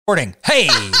Recording. Hey.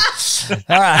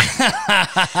 All right.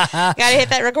 Gotta hit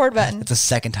that record button. It's the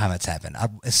second time it's happened.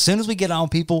 As soon as we get on,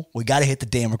 people, we got to hit the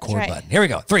damn record right. button. Here we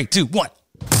go. 3, 2, 1.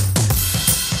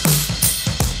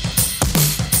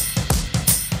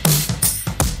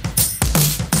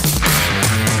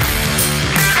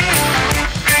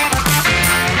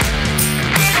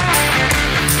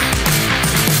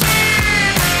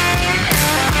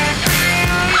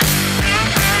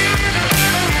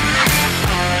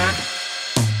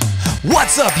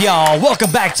 What's up, y'all?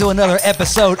 Welcome back to another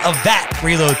episode of That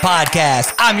Reload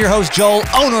Podcast. I'm your host, Joel,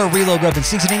 owner of Reload Grub and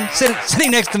Seasoning.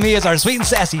 Sitting next to me is our sweet and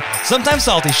sassy, sometimes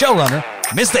salty showrunner,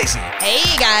 Miss Stacy. Hey,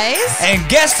 guys. And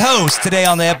guest host today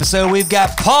on the episode, we've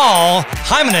got Paul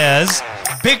Jimenez.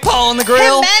 Big Paul on the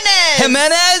grill.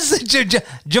 Jimenez?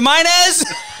 Jimenez?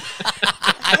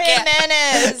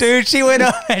 Jimenez. Dude, she went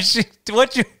over.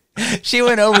 She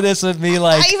went over this with me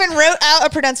like. I even wrote out a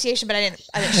pronunciation, but I didn't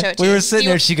show it to you. We were sitting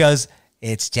there. She goes,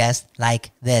 "It's just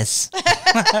like this."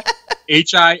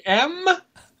 H-I-M?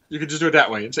 You could just do it that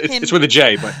way. It's with a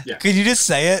J, but yeah. Could you just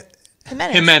say it?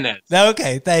 Jimenez.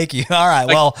 Okay, thank you. All right,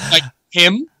 like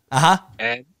him.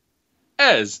 And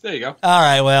Ez. There you go. All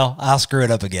right, well, I'll screw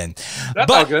it up again.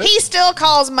 That's all good. He still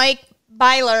calls Mike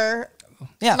Beeler,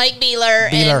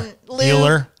 and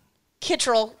Lou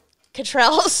Kittrell.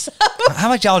 So. How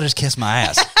about y'all just kiss my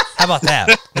ass? How about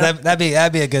that? That'd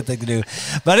be a good thing to do.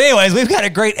 But anyways, we've got a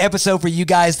great episode for you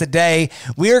guys today.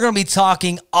 We are going to be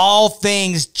talking all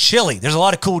things chili. There's a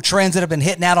lot of cool trends that have been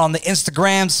hitting out on the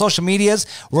Instagram, social medias.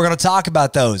 We're going to talk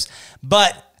about those.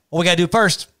 But what we got to do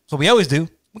first, what we always do,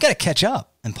 we got to catch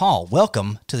up. And Paul,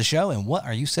 welcome to the show. And what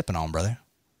are you sipping on, brother?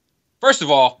 First of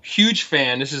all, huge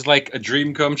fan. This is like a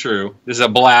dream come true. This is a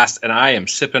blast, and I am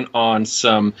sipping on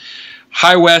some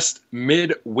High West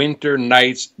Midwinter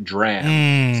Nights Dram.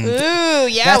 Ooh,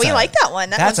 yeah, we like that one.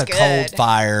 That's one's a good. cold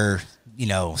fire,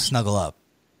 snuggle up.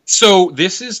 So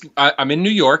this is, I'm in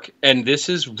New York, and this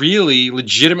is really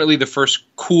legitimately the first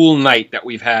cool night that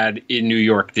we've had in New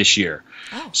York this year.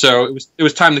 Oh. So it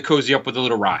was time to cozy up with a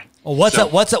little rye. Well, what's up?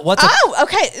 Oh,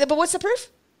 okay. But what's the proof?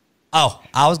 Oh,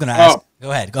 I was going to ask.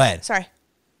 Go ahead. Sorry.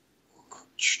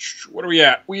 What are we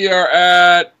at? We are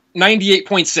at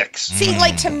 98.6. See,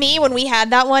 like to me, when we had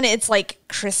that one, it's like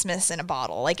Christmas in a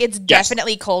bottle. Like it's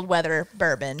definitely cold weather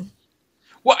bourbon.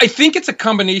 Well, I think it's a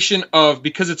combination of,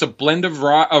 because it's a blend of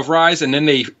rye, and then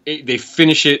they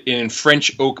finish it in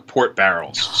French oak port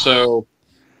barrels. So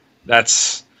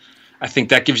I think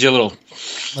that gives you a little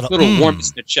warmth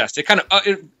in the chest. It kind of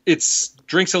it's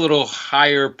drinks a little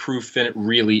higher proof than it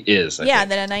really is. I think.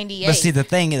 Than a 98. But see,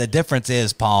 the difference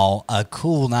is, Paul, a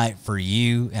cool night for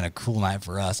you and a cool night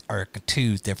for us are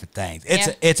two different things.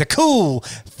 It's a cool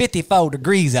 54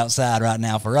 degrees outside right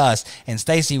now for us, and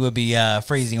Stacy would be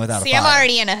freezing without a fire. I'm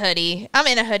already in a hoodie. I'm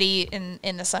in a hoodie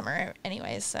in the summer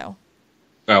anyways, so.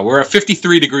 We're at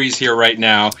 53 degrees here right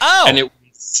now. Oh. And it was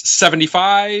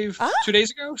 75 2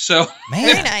 days ago. So man,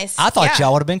 very nice. I thought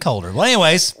y'all would have been colder. Well,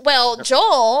 anyways. Well,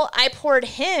 Joel, I poured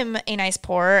him a nice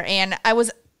pour, and I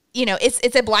was,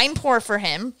 it's a blind pour for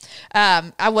him.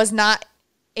 I was not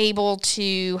able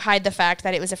to hide the fact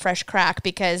that it was a fresh crack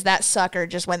because that sucker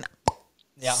just went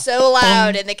so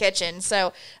loud in the kitchen.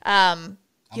 So,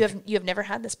 you have never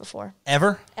had this before.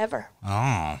 Ever?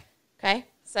 Oh. Okay.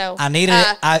 So I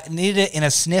needed it in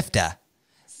a snifter.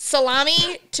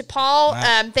 Salami to Paul.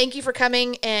 Thank you for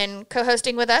coming and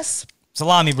co-hosting with us.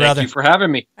 Salami, brother. Thank you for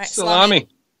having me. Right, salami.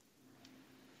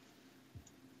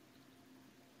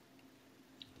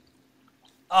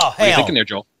 Oh, hell. What are you thinking there,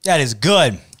 Joel? That is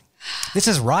good. This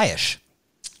is rye-ish.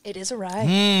 It is a rye.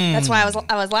 That's why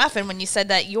I was laughing when you said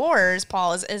that yours,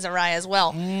 Paul, is a rye as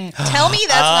well. Tell me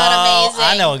that's not amazing.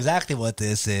 I know exactly what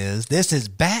this is. This is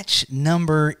batch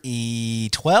number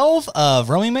 12 of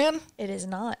Romy Man. It is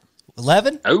not.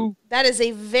 11? Oh. That is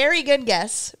a very good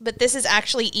guess, but this is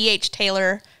actually E.H.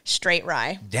 Taylor straight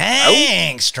rye.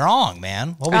 Dang, strong,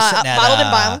 man. What are we sitting at? Bottled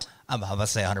and bound. I'm about to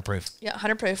say 100 proof. Yeah,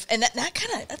 100 proof. And that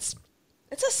kind of, it's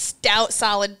a stout,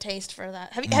 solid taste for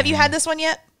that. Have you had this one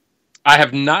yet? I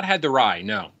have not had the rye,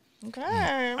 no.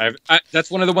 Okay. That's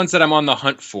one of the ones that I'm on the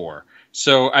hunt for.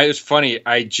 So it's funny.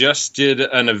 I just did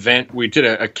an event. We did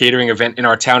a catering event in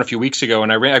our town a few weeks ago,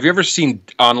 and have you ever seen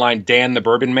online Dan the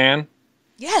Bourbon Man?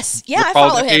 Yes. Yeah, I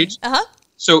follow him. Uh-huh.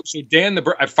 So Dan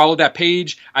I followed that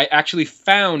page. I actually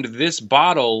found this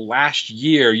bottle last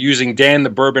year using Dan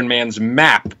the Bourbon Man's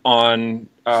map on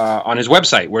his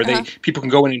website, where people can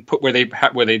go in and put where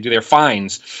they do their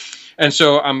finds. And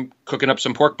so I'm cooking up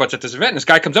some pork butts at this event, and this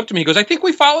guy comes up to me. He goes, "I think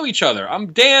we follow each other.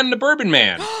 I'm Dan the Bourbon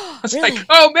Man." I was really? like,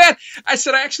 "Oh man!" I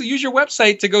said, "I actually use your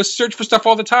website to go search for stuff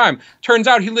all the time." Turns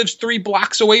out he lives 3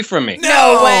 blocks away from me.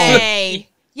 No way.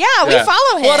 Yeah, we Yeah.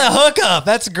 follow him. What a hookup!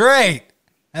 That's great.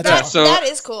 That's that, awesome. so- that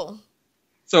is cool.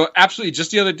 So absolutely,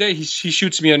 just the other day, he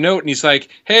shoots me a note and he's like,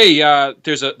 "Hey,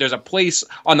 there's a place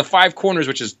on the Five Corners,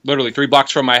 which is literally 3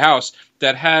 blocks from my house,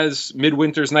 that has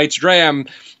Midwinter's Night's Dram,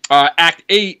 Act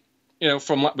 8,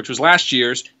 from which was last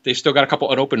year's. They've still got a couple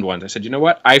unopened ones." I said, "You know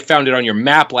what? I found it on your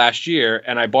map last year,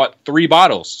 and I bought 3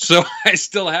 bottles, so I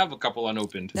still have a couple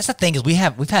unopened." That's the thing is we've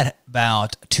had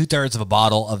about 2/3 of a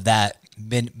bottle of that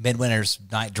Midwinter's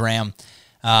Night Dram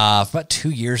for about 2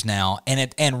 years now,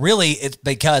 and really it's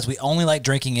because we only like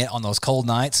drinking it on those cold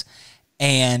nights,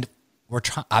 and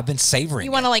I've been savoring.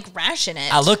 You want to like ration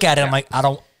it. I look at it, I'm like, I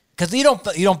don't, because you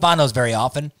don't find those very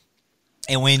often,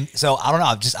 and so I don't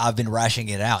know. I've been rationing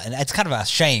it out, and it's kind of a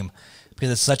shame because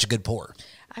it's such a good pour.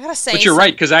 I gotta say, But you're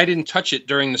right, because I didn't touch it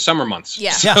during the summer months.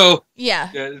 Yeah. So Yeah.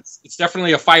 it's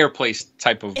definitely a fireplace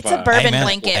type of. It's a bourbon Amen.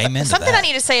 blanket. Amen to Something that. I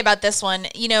need to say about this one,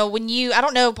 when I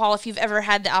don't know, Paul, if you've ever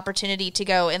had the opportunity to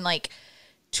go and like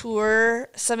tour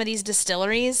some of these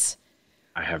distilleries.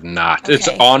 I have not. Okay. It's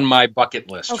on my bucket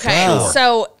list. Okay. Sure.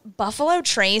 So Buffalo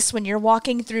Trace, when you're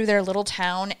walking through their little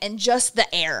town and just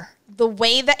the air, the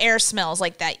way the air smells,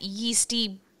 like that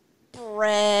yeasty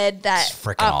bread, that It's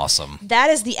freaking awesome. That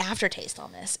is the aftertaste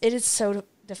on this. It is so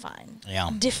defined. Yeah.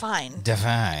 Defined.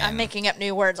 Divine. I'm making up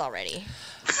new words already.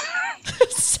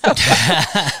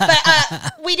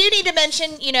 But we do need to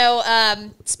mention,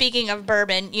 speaking of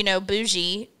bourbon,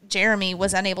 Bougie, Jeremy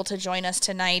was unable to join us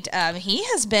tonight. He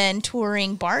has been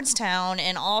touring Bardstown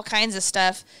and all kinds of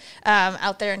stuff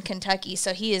out there in Kentucky.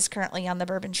 So he is currently on the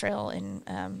Bourbon Trail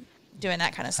and doing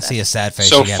that kind of stuff. I see a sad face.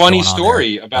 So you got funny going on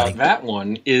story there, about buddy. that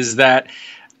one is that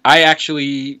I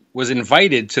actually was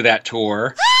invited to that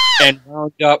tour and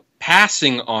wound up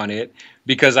passing on it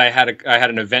because I had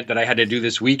an event that I had to do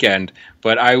this weekend.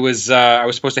 But I was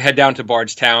supposed to head down to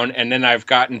Bardstown, and then I've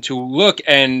gotten to look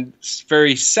and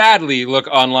very sadly look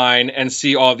online and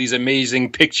see all these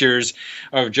amazing pictures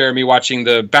of Jeremy watching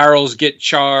the barrels get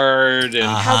charred and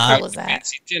How cool is that?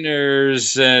 fancy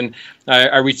dinners. And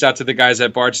I reached out to the guys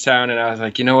at Bardstown, and I was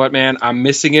like, you know what, man, I'm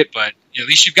missing it, but at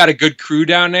least you've got a good crew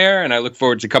down there, and I look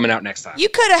forward to coming out next time. You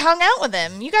could have hung out with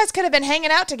him. You guys could have been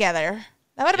hanging out together.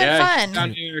 That would have been fun.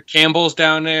 Down here, Campbell's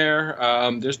down there.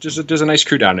 There's a nice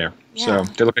crew down there, Yeah. so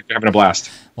they look like they're having a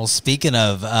blast. Well, speaking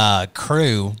of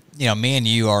crew, me and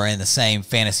you are in the same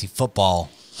fantasy football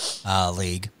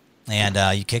league,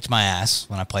 and you kicked my ass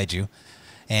when I played you,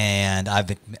 and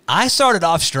I started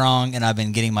off strong, and I've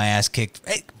been getting my ass kicked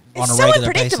on It's a so regular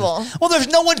unpredictable. basis. Well, there's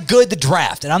no one good to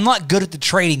draft, and I'm not good at the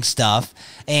trading stuff,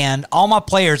 and all my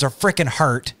players are freaking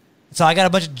hurt, so I got a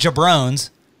bunch of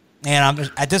jabrones,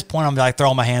 and at this point I'm like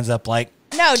throwing my hands up like.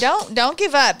 No, don't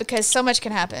give up because so much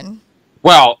can happen.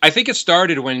 Well, I think it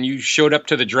started when you showed up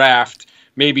to the draft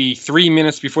maybe 3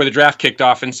 minutes before the draft kicked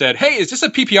off and said, "Hey, is this a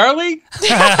PPR league?"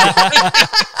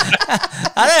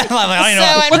 I don't know.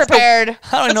 So unprepared.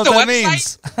 I don't know What's what that the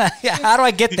means. Yeah, how do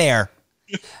I get there?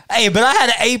 Hey, but I had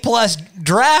an A+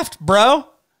 draft, bro.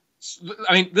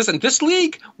 I mean, listen, this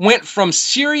league went from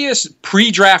serious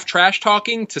pre-draft trash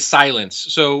talking to silence.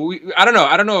 So I don't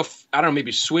know.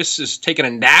 Maybe Swiss is taking a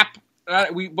nap.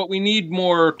 But we need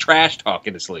more trash talk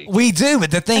in this league. We do,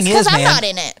 but the thing That's is, 'cause I'm man, not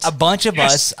in it. a bunch of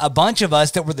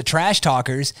us that were the trash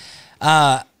talkers,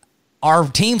 our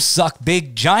team sucked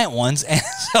big giant ones, and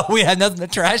so we had nothing to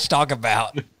trash talk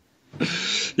about.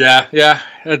 Yeah.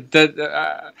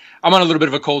 I'm on a little bit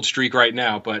of a cold streak right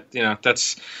now, but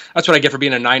that's what I get for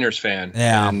being a Niners fan.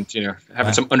 Yeah. And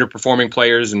having some underperforming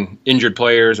players and injured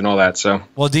players and all that. So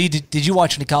Well, did you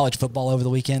watch any college football over the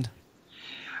weekend?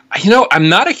 I'm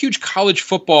not a huge college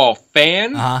football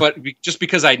fan, Uh-huh. but just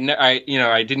because I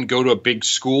didn't go to a big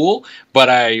school, but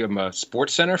I am a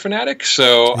Sports Center fanatic,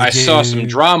 so I saw some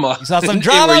drama. You saw some in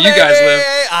drama, where you guys baby!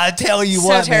 live. I tell you So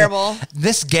what, man, terrible.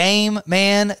 this game,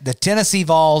 man, the Tennessee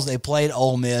Vols, they played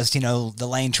Ole Miss. The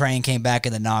Lane Train came back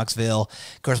into Knoxville.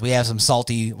 Of course, we have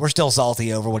we're still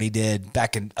salty over what he did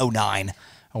back in 2009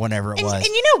 or whenever it was. And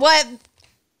you know what?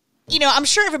 I'm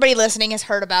sure everybody listening has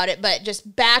heard about it, but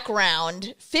just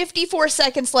background, 54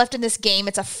 seconds left in this game.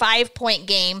 It's a 5-point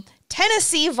game.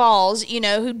 Tennessee Vols,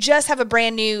 who just have a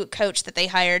brand new coach that they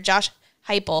hired, Josh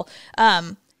Heupel.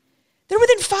 They're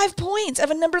within 5 points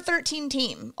of a number 13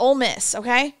 team, Ole Miss,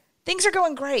 okay? Things are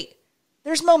going great.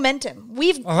 There's momentum.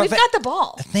 We've got the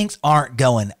ball. Things aren't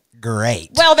going great.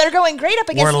 Well, they're going great up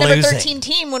against We're the number losing. 13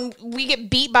 team when we get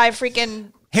beat by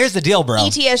freaking Here's the deal, bro.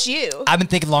 ETSU. I've been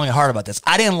thinking long and hard about this.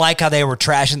 I didn't like how they were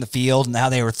trashing the field and how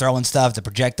they were throwing stuff, the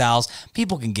projectiles.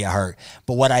 People can get hurt.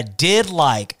 But what I did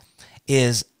like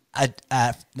is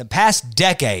the past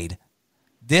decade,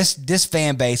 this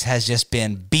fan base has just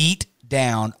been beat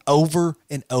down over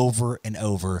and over and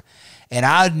over. And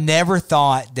I never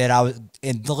thought that I was,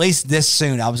 at least this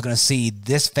soon, I was going to see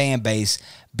this fan base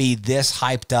be this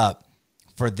hyped up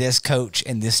for this coach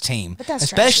and this team. But that's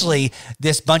especially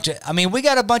this bunch of, I mean, we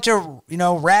got a bunch of,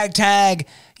 ragtag,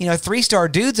 3-star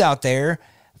dudes out there,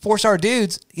 4-star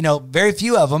dudes, very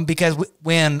few of them, because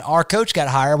when our coach got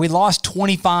hired, we lost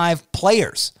 25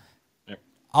 players.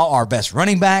 All our best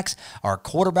running backs, our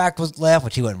quarterback was left,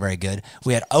 which he wasn't very good.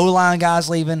 We had O-line guys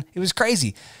leaving. It was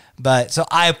crazy. But so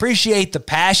I appreciate the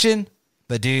passion,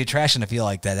 but dude, trashing a field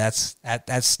like that's.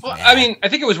 Well, I mean, I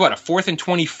think it was a 4th and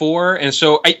 24, and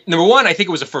so number one, I think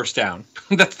it was a first down.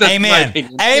 that's Amen. My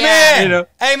opinion. Amen.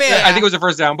 Amen. I think it was a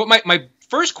first down. But my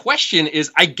first question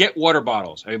is, I get water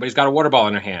bottles. Everybody's got a water bottle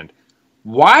in their hand.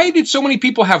 Why did so many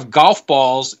people have golf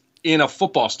balls in a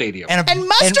football stadium? And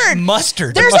mustard.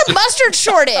 Mustard. There's a mustard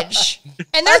shortage.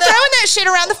 And they're throwing that shit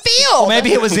around the field. Well,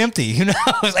 maybe it was empty. Who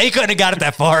knows? He couldn't have got it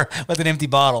that far with an empty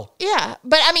bottle. Yeah.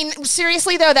 But I mean,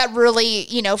 seriously though, that really,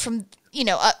 from,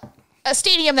 a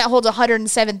stadium that holds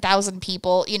 107,000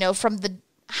 people, from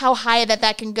how high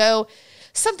that can go,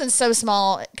 something so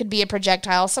small, it could be a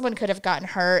projectile. Someone could have gotten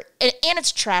hurt, and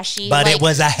it's trashy. But it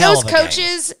was a hell of a game. Those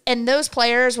coaches and those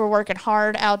players were working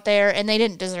hard out there, and they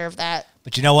didn't deserve that.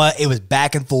 But you know what? It was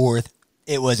back and forth.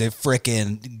 It was a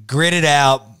freaking gritted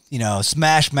out,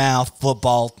 smash mouth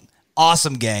football.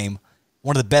 Awesome game.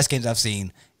 One of the best games I've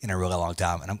seen in a really long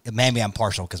time. And maybe I'm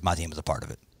partial because my team was a part of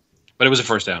it. But it was a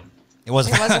first down. It was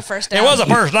a first down. It was a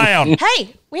first down.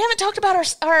 Hey, we haven't talked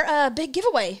about our big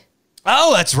giveaway.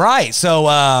 Oh, that's right. So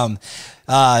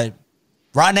right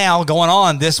now, going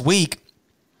on this week,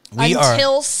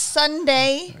 until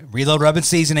Sunday, Reload Rub and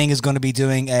Seasoning is going to be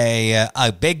doing a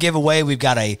big giveaway. We've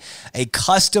got a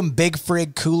custom Big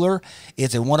Frig cooler.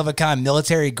 It's a one-of-a-kind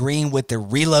military green with the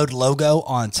Reload logo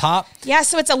on top. Yeah,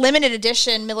 so it's a limited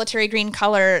edition military green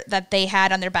color that they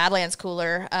had on their Badlands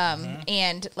cooler,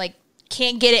 and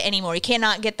can't get it anymore. You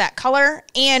cannot get that color,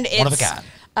 and it's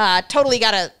one-of-a-kind. Totally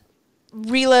got a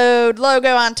Reload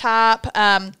logo on top.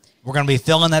 We're going to be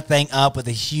filling that thing up with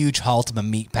a huge Haltman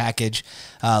meat package.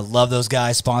 Love those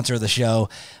guys, sponsor of the show.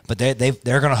 But they're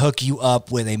going to hook you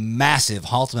up with a massive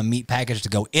Haltman meat package to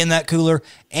go in that cooler.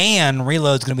 And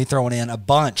Reload's going to be throwing in a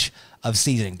bunch of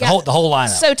seasoning, the whole lineup.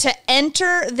 So to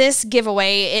enter this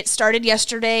giveaway, it started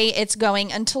yesterday. It's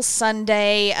going until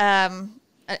Sunday,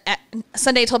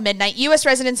 Sunday till midnight. U.S.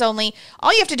 residents only.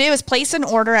 All you have to do is place an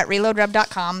order at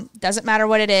reloadrub.com. Doesn't matter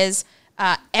what it is.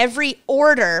 Every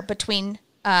order between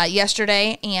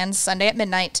yesterday and Sunday at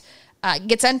midnight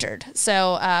gets entered.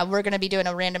 So we're going to be doing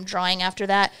a random drawing after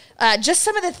that. Just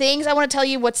some of the things I want to tell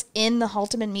you what's in the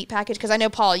Haltman meat package, because I know,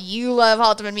 Paul, you love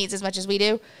Haltman meats as much as we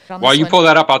do. While you pull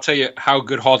that up, I'll tell you how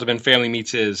good Haltman Family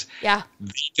Meats is. Yeah.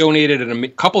 They donated a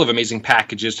couple of amazing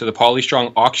packages to the Pauly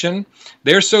Strong auction.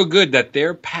 They're so good that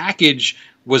their package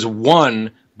was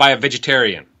won by a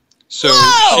vegetarian. So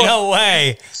no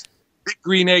way. Big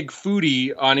Green Egg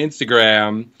Foodie on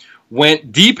Instagram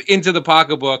went deep into the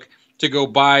pocketbook to go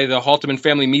buy the Haltman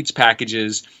Family Meats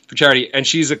packages for charity. And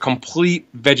she's a complete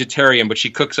vegetarian, but she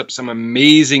cooks up some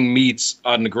amazing meats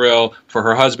on the grill for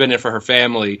her husband and for her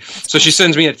family. So she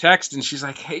sends me a text and she's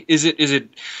like, hey, is it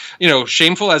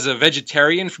shameful as a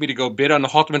vegetarian for me to go bid on the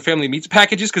Haltman Family Meats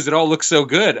packages because it all looks so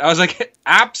good? I was like,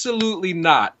 absolutely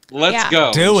not. Let's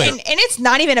go. Do it. And it's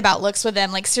not even about looks with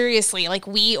them. Like, seriously,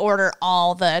 we order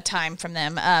all the time from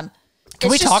them. Can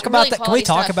we talk about that? Can we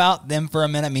talk stuff. about them for a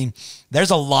minute? I mean,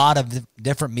 there's a lot of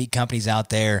different meat companies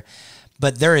out there,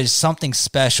 but there is something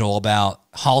special about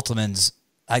Haltman's,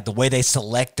 like the way they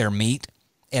select their meat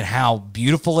and how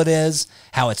beautiful it is,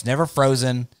 how it's never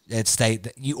frozen.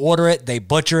 You order it, they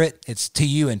butcher it. It's to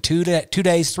you in 2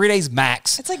 days, 3 days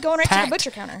max. It's like going right to the butcher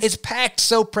counter. It's packed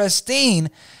so pristine.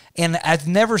 And I've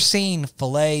never seen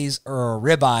fillets or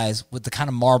ribeyes with the kind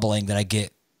of marbling that I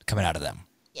get coming out of them.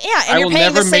 Yeah, and you're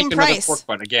paying the same price. Pork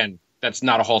butt again. That's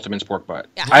not a Haltman's pork butt.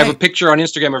 Yeah. I have a picture on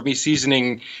Instagram of me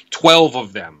seasoning 12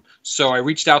 of them. So I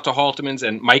reached out to Haltman's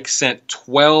and Mike sent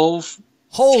 12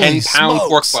 10-pound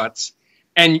pork butts.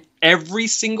 And every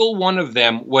single one of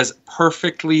them was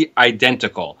perfectly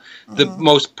identical. The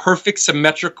most perfect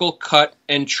symmetrical cut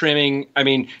and trimming. I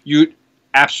mean,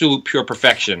 absolute pure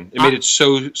perfection. It made it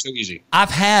so easy. I've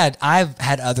had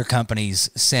other companies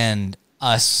send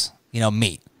us,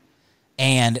 meat.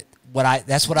 And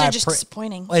that's what They're just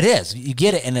disappointing. It is. You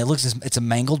get it, and it's a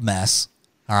mangled mess.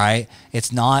 All right,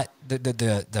 it's not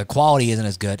the quality isn't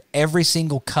as good. Every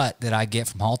single cut that I get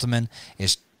from Haltman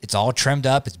it's all trimmed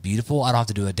up. It's beautiful. I don't have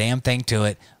to do a damn thing to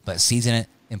it, but season it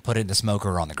and put it in the smoker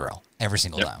or on the grill every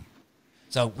single time.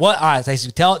 So what? All right, Stacey,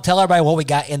 tell everybody what we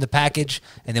got in the package,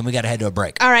 and then we got to head to a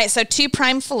break. All right, so 2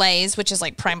 prime fillets, which is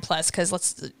like prime plus because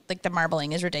the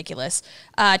marbling is ridiculous.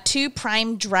 2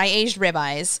 prime dry aged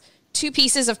ribeyes, 2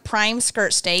 pieces of prime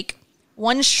skirt steak,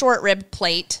 1 short rib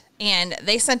plate, and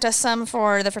they sent us some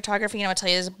for the photography. And I'll tell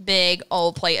you, this big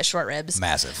old plate of short ribs,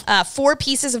 Massive. 4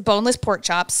 pieces of boneless pork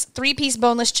chops, 3-piece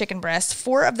boneless chicken breast,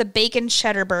 4 of the bacon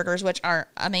cheddar burgers, which are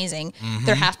amazing.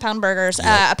 They're half-pound burgers.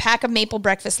 A pack of maple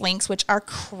breakfast links, which are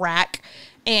crack,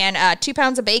 and 2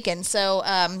 pounds of bacon. So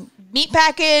meat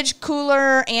package,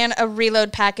 cooler, and a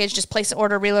reload package. Just place an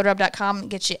order, reloadrub.com,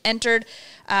 get you entered.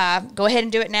 Go ahead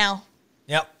and do it now.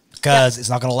 Yep. Because it's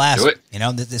not going to last. Do it. You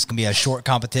know, this can be a short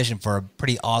competition for a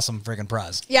pretty awesome freaking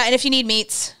prize. Yeah, and if you need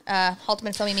meats,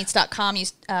 haltemanphillymeats.com,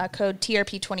 use code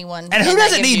TRP21. And who that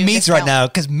doesn't gives need you a meats right discount. now?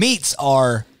 Because meats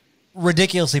are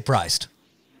ridiculously priced.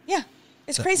 Yeah,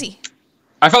 it's crazy.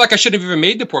 I felt like I shouldn't have even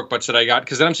made the pork butts that I got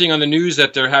because then I'm seeing on the news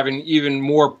that they're having even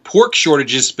more pork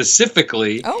shortages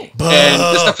specifically. Oh. And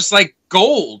this stuff is like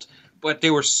gold. But they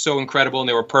were so incredible and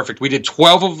they were perfect. We did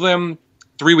 12 of them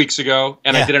 3 weeks ago,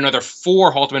 and Yeah. I did another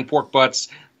 4 Halteman pork butts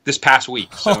this past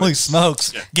week. So Holy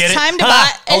smokes. Get it? Time to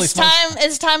buy. Holy It's smokes.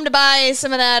 It's time to buy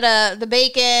some of that. The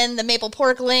bacon, the maple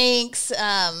pork links,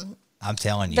 I'm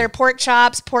telling you. their pork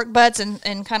chops, pork butts, and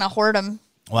kind of hoard them.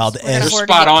 Well, We're gonna You're it's hoard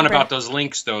to spot get on prepared. about those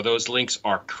links, though. Those links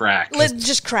are crack.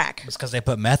 Just crack. because they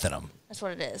put meth in them. That's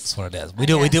what it is. That's what it is. We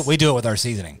do it with our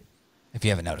seasoning, if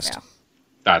you haven't noticed. Yeah.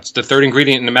 That's the third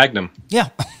ingredient in the Magnum. Yeah.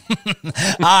 All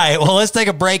right. Well, let's take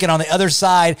a break. And on the other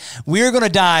side, we're going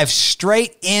to dive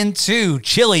straight into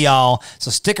chili, y'all. So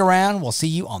stick around. We'll see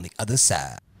you on the other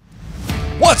side.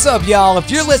 What's up, y'all? If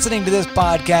you're listening to this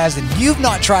podcast and you've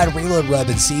not tried Reload Rub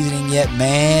and Seasoning yet,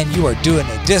 man, you are doing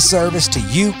a disservice to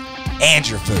you and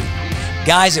your food.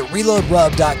 Guys, at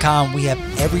reloadrub.com, we have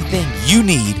everything you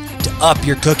need to up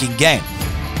your cooking game.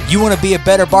 You want to be a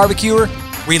better barbecuer?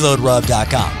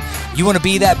 Reloadrub.com. You want to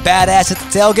be that badass at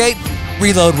the tailgate?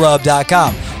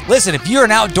 Reloadrub.com. Listen, if you're an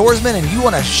outdoorsman and you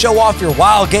want to show off your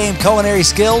wild game culinary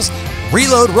skills,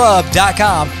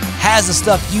 Reloadrub.com has the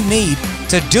stuff you need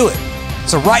to do it.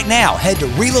 So right now, head to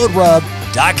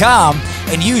Reloadrub.com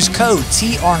and use code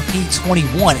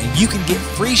TRP21 and you can get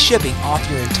free shipping off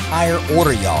your entire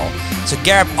order, y'all. So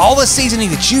grab all the seasoning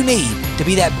that you need to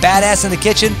be that badass in the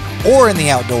kitchen or in the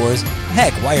outdoors.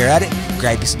 Heck, while you're at it,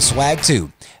 grab you some swag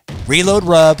too.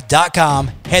 Reloadrub.com.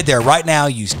 Head there right now.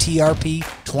 Use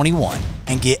TRP21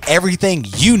 and get everything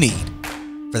you need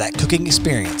for that cooking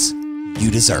experience you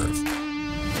deserve.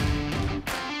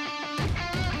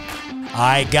 All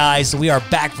right, guys, so we are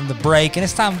back from the break, and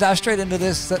it's time to dive straight into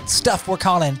this stuff we're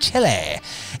calling chili.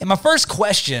 And my first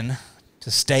question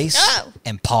to Stace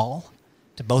and Paul,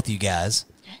 to both of you guys,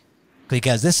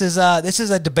 because this is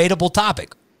a debatable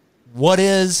topic. What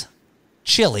is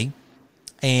chili?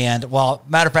 And, well,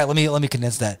 matter of fact, let me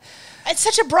condense that. It's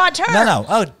such a broad term. No.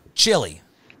 Oh, chili.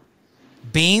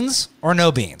 Beans or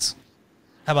no beans?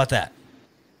 How about that?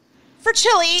 For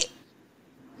chili,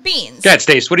 beans. Go ahead,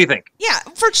 Stace. What do you think? Yeah,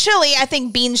 for chili, I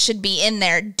think beans should be in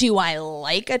there. Do I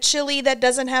like a chili that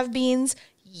doesn't have beans?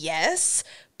 Yes.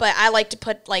 But I like to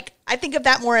put, I think of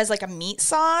that more as like a meat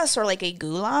sauce or like a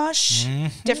goulash,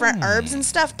 different herbs and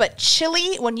stuff. But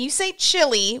chili, when you say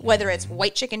chili, whether it's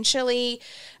white chicken chili,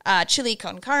 chili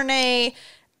con carne,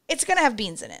 it's going to have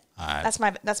beans in it. All right.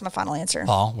 That's my final answer.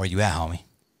 Paul, where you at, homie?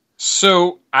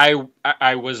 So I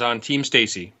was on Team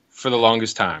Stacy for the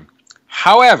longest time.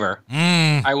 However,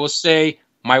 I will say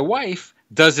my wife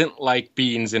doesn't like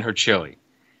beans in her chili.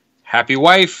 Happy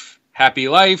wife, happy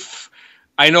life.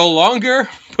 I no longer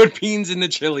put beans in the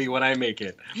chili when I make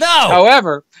it. No.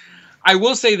 However, I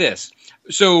will say this.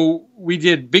 So we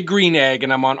did Big Green Egg,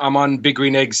 and I'm on Big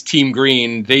Green Egg's Team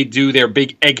Green. They do their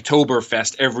big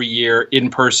Eggtoberfest every year in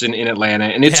person in Atlanta,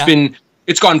 and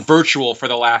it's gone virtual for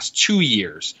the last 2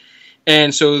 years.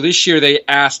 And so this year they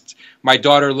asked my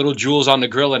daughter, little Jules on the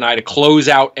Grill, and I to close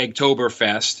out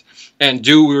Eggtoberfest and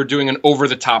we were doing an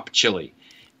over-the-top chili.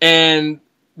 And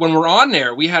when we're on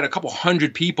there, we had a couple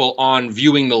hundred people on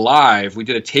viewing the live. We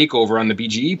did a takeover on the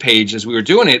BGE page as we were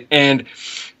doing it, and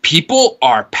people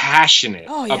are passionate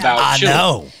about chili. I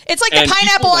know. It's like And the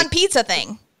pineapple people on pizza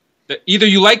thing. Either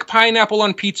you like pineapple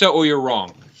on pizza or you're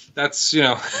wrong. That's,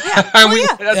 Yeah.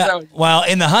 that's Yeah. how Well,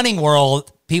 in the hunting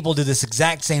world, people do this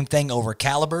exact same thing over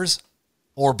calibers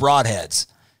or broadheads.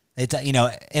 And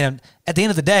at the end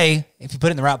of the day, if you put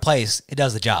it in the right place, it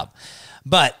does the job.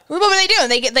 But What were they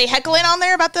doing? They heckle in on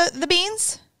there about the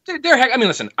beans?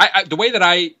 listen, the way that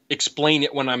I explain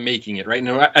it when I'm making it, right?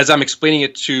 Now, as I'm explaining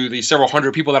it to the several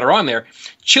hundred people that are on there,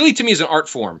 chili to me is an art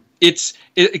form. It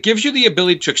gives you the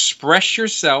ability to express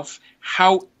yourself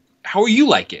how how you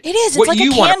like it. It is. It's what like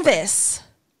you a wanna- canvas.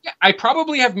 Yeah, I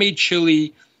probably have made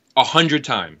chili 100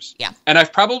 times. Yeah. And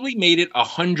I've probably made it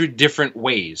 100 different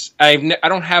ways. I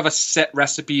don't have a set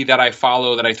recipe that I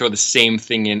follow that I throw the same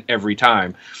thing in every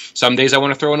time. Some days I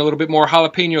want to throw in a little bit more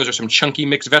jalapenos or some chunky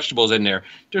mixed vegetables in there.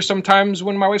 There's some times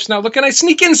when my wife's not looking, I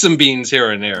sneak in some beans here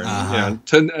and there,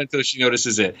 until she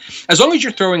notices it. As long as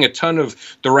you're throwing a ton of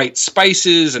the right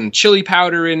spices and chili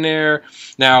powder in there.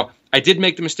 Now, I did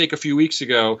make the mistake a few weeks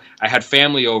ago. I had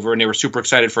family over and they were super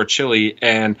excited for chili,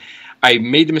 and I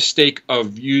made the mistake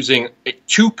of using a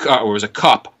full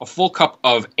cup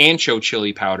of ancho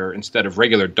chili powder instead of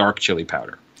regular dark chili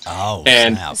powder. Oh,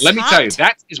 and snaps. let me tell you,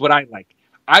 that is what I like.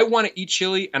 I want to eat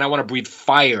chili and I want to breathe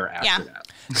fire after that.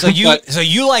 So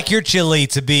you like your chili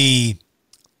to be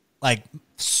like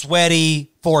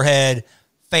sweaty, forehead,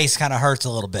 face kind of hurts a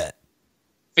little bit.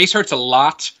 Face hurts a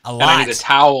lot. And I need a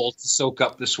towel to soak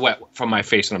up the sweat from my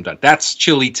face when I'm done. That's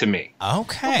chili to me.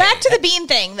 Okay. Well, back to the bean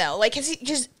thing, though. Like,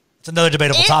 it's another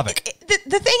debatable topic.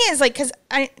 The thing is, like, because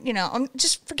I'm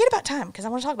just forget about time because I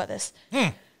want to talk about this.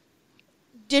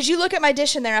 Did you look at my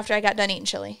dish in there after I got done eating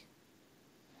chili?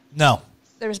 No.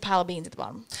 There was a pile of beans at the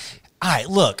bottom. All right,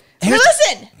 look.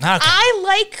 Listen, Okay. I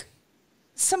like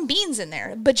some beans in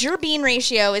there, but your bean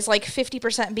ratio is like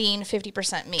 50% bean,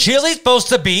 50% meat. Chili's supposed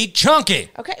to be chunky.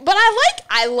 Okay, but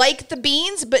I like the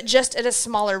beans, but just at a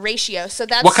smaller ratio. So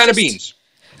that's what kind of beans?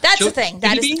 That's the thing.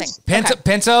 That is the thing.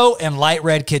 Pinto and light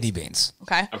red kidney beans.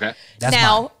 Okay. That's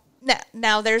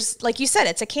Now there's, like you said,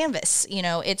 it's a canvas.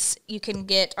 You can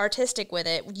get artistic with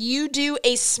it. You do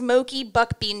a smoky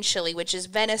buck bean chili, which is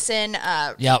venison,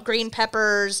 green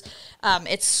peppers.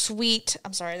 It's sweet.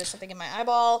 I'm sorry, there's something in my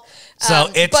eyeball.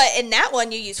 But in that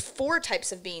one, you use 4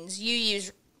 types of beans. You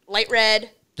use light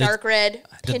red, dark red,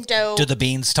 pinto. Do the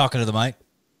beans talking to the mic?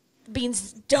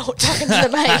 Beans don't talk into the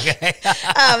mic.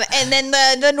 And then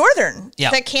the northern,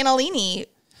 the cannellini.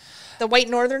 The white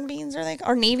northern beans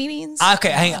or navy beans?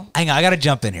 Okay, hang on. I got to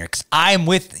jump in here because I'm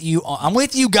with you. I'm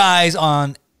with you guys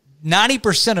on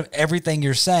 90% of everything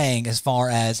you're saying as far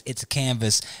as it's a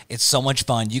canvas. It's so much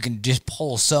fun. You can just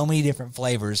pull so many different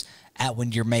flavors at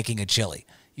when you're making a chili.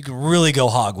 You can really go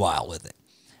hog wild with it.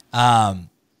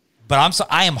 But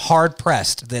I am hard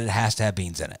pressed that it has to have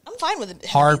beans in it. I'm fine with it.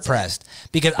 Hard pressed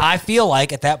because I feel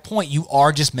like at that point you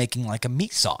are just making like a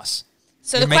meat sauce.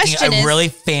 So you're the making question is, a really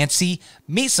fancy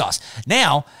meat sauce.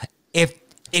 Now, if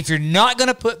you're not going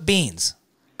to put beans,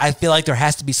 I feel like there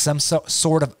has to be some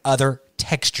sort of other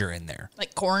texture in there,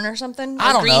 like corn or something.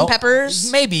 I don't know. Green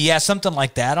peppers, maybe something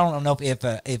like that. I don't know if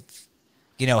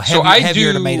I heavier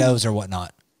do- tomatoes or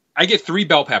whatnot. I get 3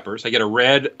 bell peppers. I get a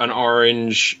red, an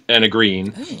orange, and a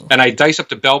green. Ooh. And I dice up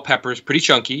the bell peppers pretty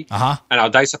chunky. And I'll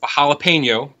dice up a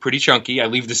jalapeno pretty chunky. I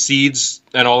leave the seeds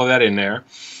and all of that in there.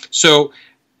 So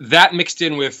that mixed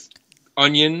in with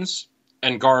onions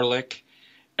and garlic.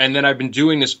 And then I've been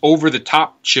doing this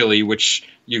over-the-top chili, which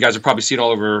you guys have probably seen all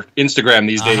over Instagram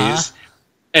these days.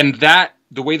 And that,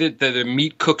 the way that the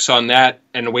meat cooks on that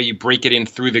and the way you break it in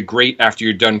through the grate after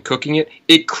you're done cooking it,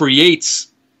 it creates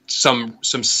some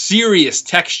serious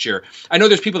texture. I know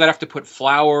there's people that have to put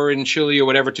flour in chili or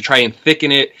whatever to try and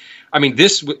thicken it. I mean,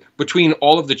 this, between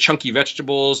all of the chunky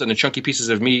vegetables and the chunky pieces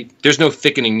of meat, there's no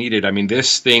thickening needed. I mean,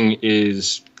 this thing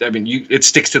is, it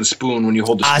sticks to the spoon when you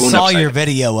hold the spoon. I saw your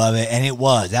video of it, and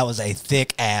that was a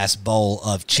thick-ass bowl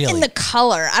of chili. And the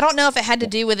color, I don't know if it had to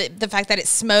do with the fact that it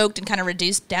smoked and kind of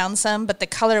reduced down some, but the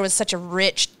color was such a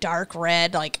rich, dark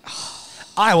red, like...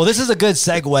 All right, well, this is a good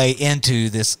segue into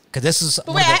this, because this is...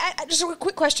 But wait, just a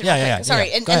quick question.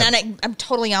 Sorry, and I'm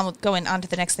totally going on to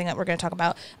the next thing that we're going to talk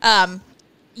about.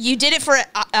 You did it for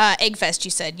Egg Fest,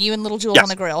 you said. You and Little Jules on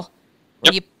the grill.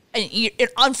 Yep. You, in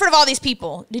front of all these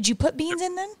people, did you put beans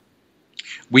in then?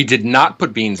 We did not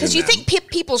put beans in because you think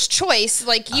people's choice,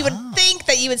 like you would think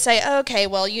that you would say, okay,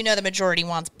 well, the majority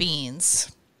wants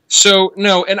beans. So,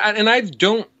 no, and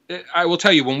I will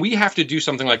tell you, when we have to do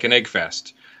something like an Egg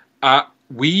Fest,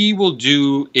 we will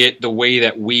do it the way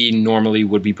that we normally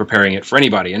would be preparing it for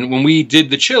anybody. And when we did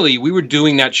the chili, we were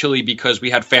doing that chili because we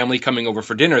had family coming over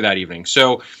for dinner that evening.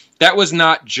 So that was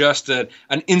not just an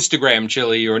Instagram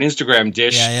chili or an Instagram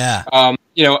dish. I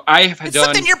have done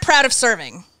something you're proud of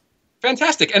serving.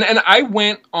 Fantastic. And I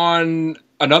went on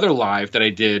another live that I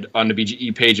did on the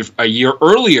BGE page a year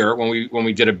earlier when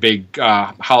we did a big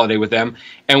holiday with them,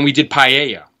 and we did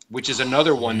paella, which is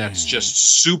another one that's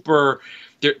just super.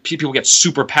 People get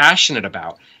super passionate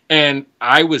about, and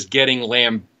I was getting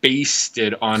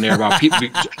lambasted on there about people.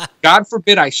 God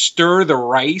forbid I stir the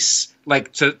rice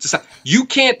like to you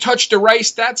can't touch the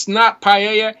rice. That's not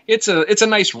paella. It's a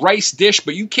nice rice dish,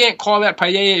 but you can't call that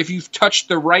paella if you've touched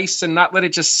the rice and not let it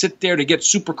just sit there to get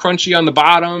super crunchy on the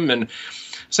bottom. And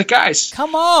it's like, guys,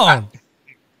 come on.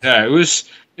 Yeah, it was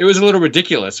a little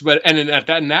ridiculous. But and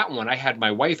in that one, I had my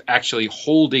wife actually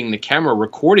holding the camera,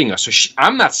 recording us. So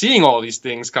I'm not seeing all these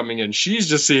things coming in. She's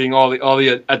just seeing all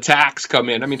the attacks come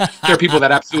in. I mean, there are people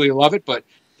that absolutely love it, but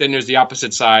then there's the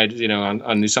opposite side,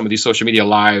 on some of these social media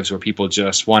lives where people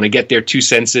just want to get their 2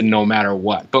 cents in no matter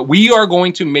what. But we are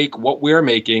going to make what we're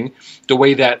making the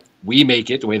way that we make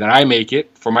it, the way that I make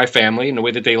it for my family, and the way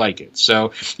that they like it.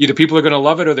 So either people are going to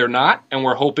love it or they're not. And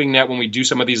we're hoping that when we do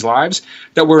some of these lives,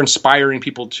 that we're inspiring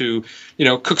people to,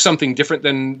 cook something different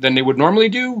than they would normally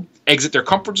do, exit their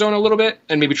comfort zone a little bit,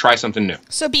 and maybe try something new.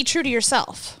 So be true to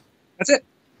yourself. That's it.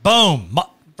 Boom.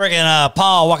 Friggin'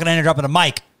 Paul walking in and dropping a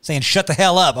mic saying, shut the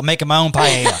hell up. I'm making my own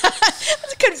paella.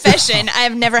 That's a confession. I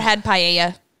have never had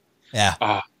paella.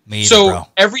 Yeah. Me either, so bro.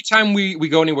 Every time we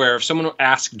go anywhere, if someone will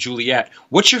ask Juliet,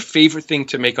 what's your favorite thing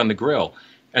to make on the grill?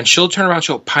 And she'll turn around and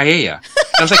she'll paella. And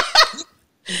I was like,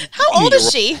 how old is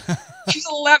she? She's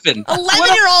 11.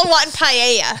 11-year-old wanting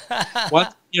paella.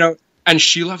 What? And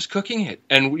she loves cooking it.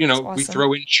 And, awesome. We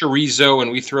throw in chorizo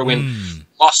and we throw in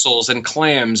mussels and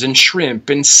clams and shrimp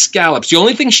and scallops. The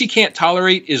only thing she can't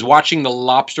tolerate is watching the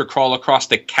lobster crawl across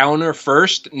the counter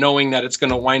first, knowing that it's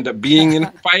going to wind up being in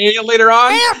paella later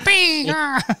on.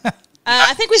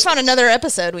 I think we found another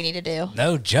episode we need to do.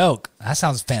 No joke. That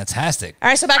sounds fantastic. All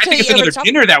right, so back I to think it's another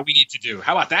dinner that we need to do.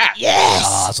 How about that? Yes.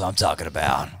 Oh, that's what I'm talking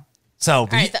about. So, all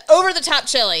right, the over-the-top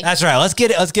chili. That's right. Let's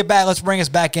get back. Let's bring us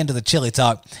back into the chili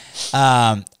talk.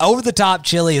 Over-the-top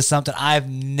chili is something I've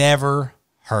never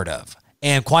heard of.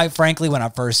 And quite frankly, when I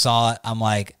first saw it, I'm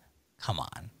like, come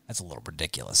on, that's a little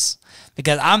ridiculous.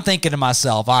 Because I'm thinking to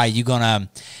myself, all right,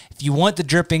 if you want the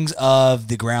drippings of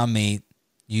the ground meat,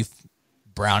 you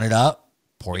brown it up,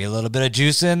 pour you a little bit of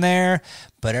juice in there,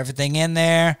 put everything in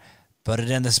there, put it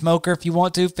in the smoker if you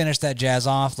want to, finish that jazz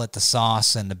off, let the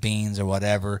sauce and the beans or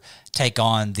whatever take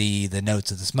on the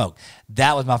notes of the smoke.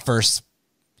 That was my first,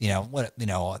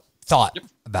 thought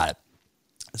about it.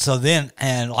 So then,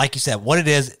 and like you said, what it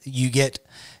is, you get,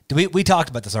 we talked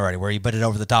about this already, where you put it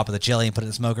over the top of the chili and put it in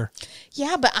the smoker?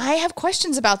 Yeah, but I have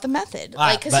questions about the method.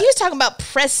 Right, Because he was talking about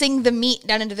pressing the meat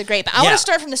down into the grape. I want to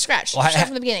start from the scratch, start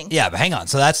from the beginning. Yeah, but hang on.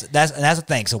 So that's the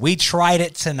thing. So we tried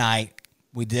it tonight.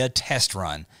 We did a test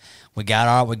run. We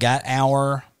got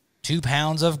our 2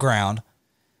 pounds of ground,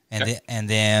 and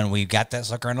then we got that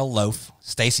sucker in a loaf.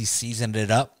 Stacy seasoned it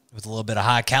up with a little bit of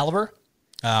high caliber.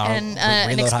 And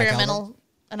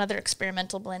another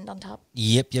experimental blend on top.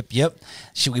 Yep.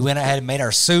 We went ahead and made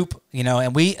our soup,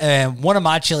 and one of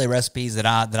my chili recipes that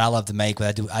I love to make,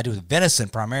 but I do with venison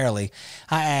primarily.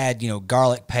 I add,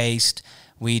 garlic paste.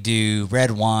 We do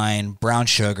red wine, brown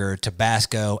sugar,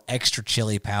 Tabasco, extra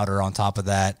chili powder on top of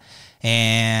that.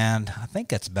 And I think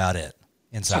that's about it.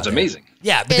 Sounds amazing.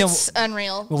 Yeah. But it's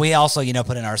unreal. We also,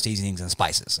 put in our seasonings and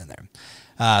spices in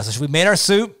there. So we made our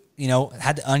soup,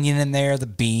 had the onion in there, the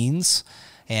beans,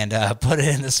 and put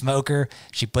it in the smoker.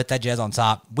 She put that jazz on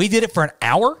top. We did it for an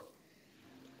hour.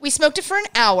 We smoked it for an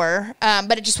hour,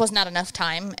 but it just was not enough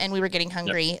time, and we were getting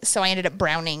hungry, so I ended up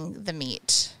browning the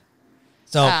meat.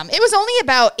 So it was only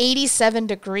about 87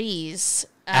 degrees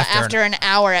after an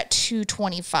hour at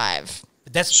 225.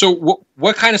 So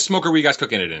what kind of smoker were you guys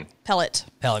cooking it in? Pellet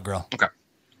grill. Okay.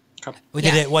 We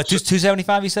did it,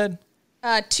 275 you said?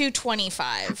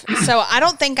 225. So I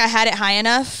don't think I had it high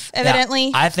enough, evidently.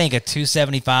 Yeah, I think a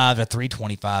 275 to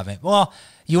 325. Well,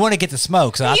 you want to get the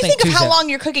smoke, so I think of how long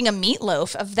you're cooking a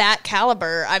meatloaf of that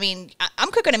caliber. I mean,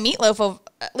 I'm cooking a meatloaf of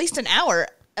at least an hour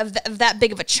of that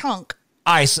big of a chunk.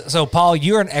 All right, so Paul,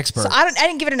 you're an expert. So I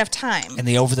didn't give it enough time. In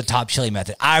the over-the-top chili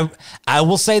method. I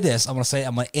will say this. I'm going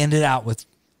to end it out with,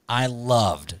 I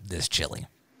loved this chili.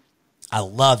 I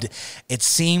loved it. It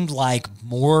seemed like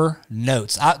more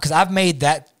notes. Because I've made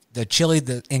the chili,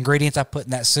 the ingredients I put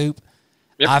in that soup,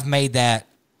 I've made that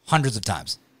hundreds of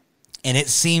times. And it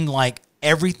seemed like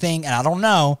everything, and I don't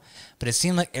know, but it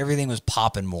seemed like everything was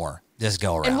popping more this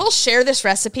go around. And we'll share this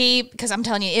recipe because I'm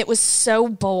telling you, it was so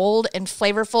bold and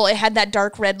flavorful. It had that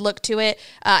dark red look to it.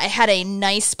 It had a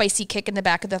nice spicy kick in the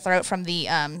back of the throat from the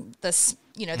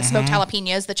smoked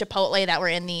jalapenos, the chipotle that were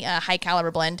in the high caliber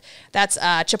blend. That's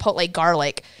chipotle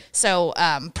garlic. So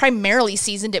primarily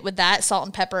seasoned it with that, salt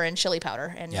and pepper and chili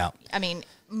powder. And I mean,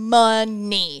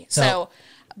 money. So,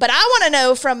 but I want to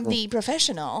know from the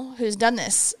professional who's done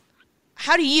this,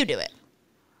 how do you do it?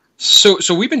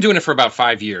 So we've been doing it for about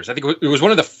 5 years. I think it was one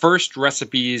of the first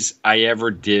recipes I ever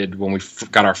did when we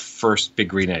got our first Big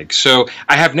Green Egg. So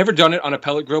I have never done it on a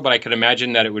pellet grill, but I could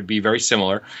imagine that it would be very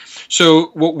similar.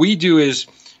 So what we do is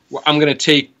I'm going to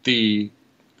take the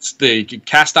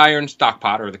cast iron stock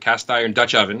pot or the cast iron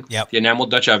Dutch oven, the enamel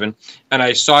Dutch oven, and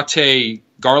I saute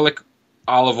garlic,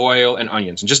 olive oil, and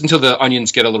onions, and just until the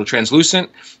onions get a little translucent.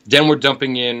 Then we're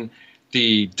dumping in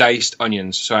the diced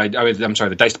onions. So I'm sorry,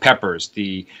 the diced peppers,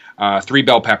 the 3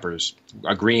 bell peppers,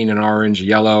 a green, an orange, a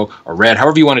yellow, a red,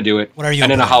 however you want to do it. Whatever you and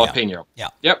want. then a jalapeno. Yeah.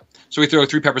 Yep. So we throw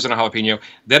 3 peppers and a jalapeno.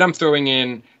 Then I'm throwing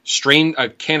in a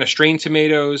can of strained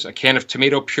tomatoes, a can of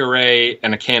tomato puree,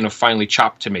 and a can of finely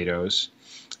chopped tomatoes,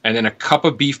 and then a cup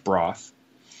of beef broth.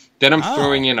 Then I'm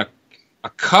throwing in a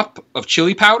cup of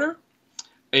chili powder,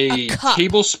 a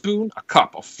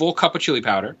full cup of chili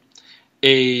powder,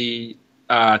 a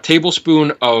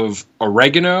tablespoon of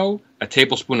oregano, a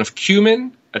tablespoon of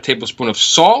cumin, a tablespoon of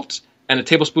salt, and a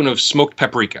tablespoon of smoked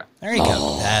paprika. There you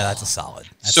go. Yeah, that's a solid.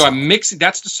 I'm mixing.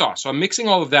 That's the sauce. So I'm mixing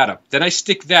all of that up. Then I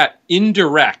stick that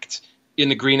indirect in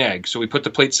the green egg. So we put the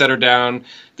plate setter down,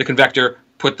 the convector,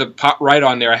 put the pot right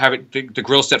on there. I have it the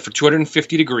grill set for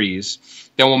 250 degrees.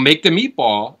 Then we'll make the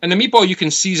meatball. And the meatball you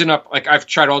can season up. Like I've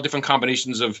tried all different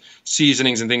combinations of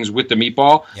seasonings and things with the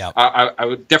meatball. Yep. I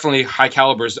would definitely High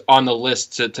Caliber's on the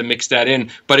list to mix that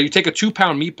in. But if you take a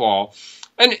 2-pound meatball,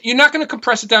 and you're not going to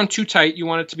compress it down too tight. You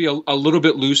want it to be a little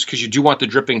bit loose because you do want the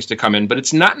drippings to come in. But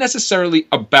it's not necessarily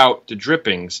about the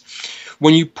drippings.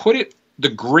 When you put the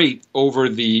grate over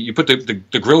you put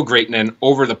the grill grate and then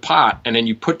over the pot, and then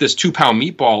you put this 2-pound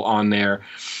meatball on there,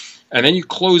 and then you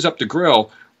close up the grill.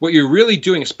 What you're really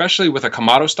doing, especially with a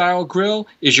Kamado style grill,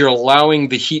 is you're allowing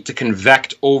the heat to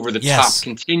convect over the top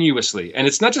continuously. And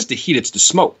it's not just the heat, it's the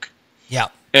smoke. Yeah.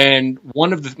 And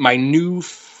one of my new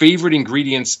favorite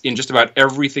ingredients in just about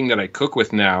everything that I cook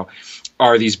with now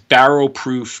are these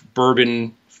barrel-proof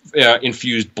bourbon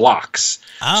infused blocks.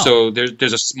 Oh. So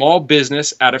there's a small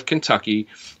business out of Kentucky.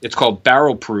 It's called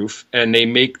Barrel Proof, and they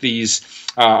make these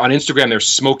on Instagram. They're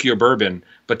Smoke Your Bourbon,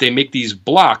 but they make these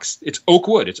blocks. It's oak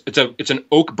wood. It's an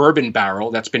oak bourbon barrel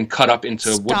that's been cut up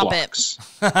into wood blocks.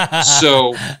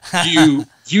 So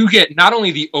you get not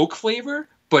only the oak flavor,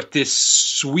 but this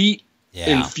sweet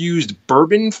infused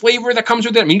bourbon flavor that comes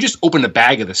with it. I mean, you just open the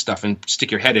bag of this stuff and stick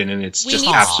your head in, and it's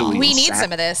absolutely. We need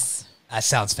some of this. That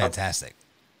sounds fantastic.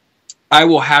 I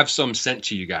will have some sent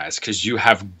to you guys because you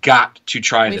have got to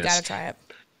try this. We've got to try it.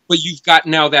 But you've got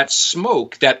now that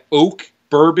smoke, that oak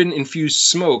bourbon infused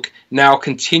smoke, now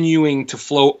continuing to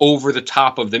flow over the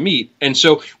top of the meat. And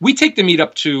so we take the meat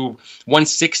up to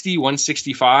 160,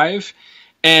 165.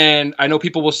 And I know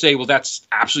people will say, well, that's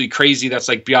absolutely crazy. That's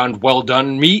like beyond well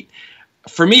done meat.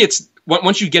 For me, it's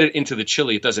once you get it into the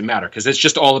chili, it doesn't matter because it's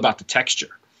just all about the texture.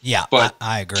 Yeah, but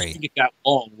I agree. Keeping it that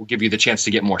long will give you the chance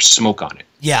to get more smoke on it.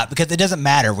 Yeah, because it doesn't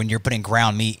matter when you're putting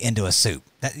ground meat into a soup.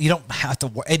 You don't have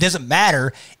to. It doesn't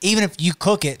matter even if you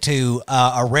cook it to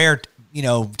a rare,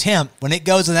 temp. When it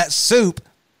goes in that soup,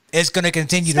 it's going to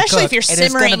continue to cook. Especially if you're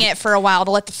simmering it for a while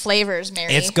to let the flavors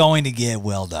marry. It's going to get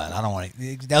well done. I don't want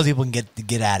to. Those people can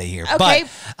get out of here. Okay.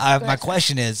 But my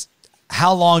question is,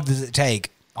 how long does it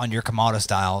take on your Kamado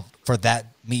style for that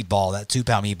meatball, that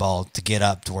 2-pound meatball, to get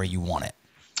up to where you want it?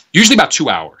 Usually about 2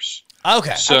 hours.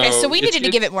 Okay. So we needed to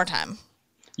give it more time.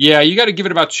 Yeah, you got to give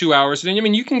it about 2 hours. And then, I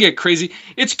mean, you can get crazy.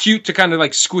 It's cute to kind of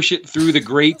like squish it through the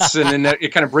grates and then it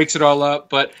kind of breaks it all up.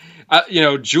 But,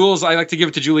 Jules, I like to give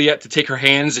it to Juliet to take her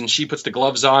hands and she puts the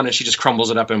gloves on and she just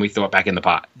crumbles it up and we throw it back in the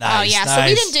pot. Nice, So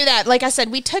we didn't do that. Like I said,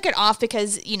 we took it off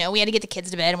because, we had to get the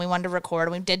kids to bed and we wanted to record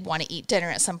and we did want to eat dinner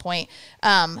at some point.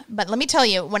 But let me tell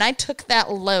you, when I took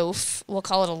that loaf, we'll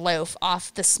call it a loaf,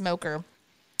 off the smoker,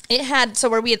 it had,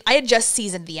 I had just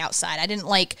seasoned the outside. I didn't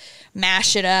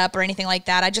mash it up or anything like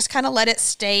that. I just kind of let it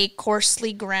stay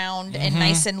coarsely ground and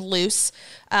nice and loose.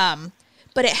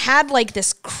 But it had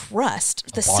this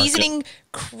crust, the seasoning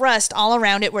crust all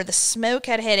around it where the smoke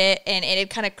had hit it and it had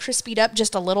kind of crispied up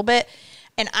just a little bit.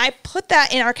 And I put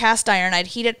that in our cast iron. I'd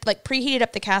preheated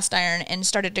up the cast iron and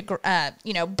started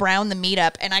to, brown the meat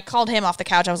up. And I called him off the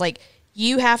couch. I was like,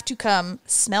 you have to come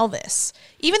smell this.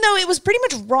 Even though it was pretty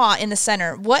much raw in the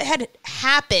center, what had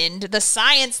happened, the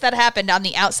science that happened on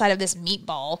the outside of this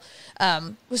meatball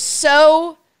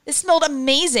it smelled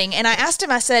amazing. And I asked him,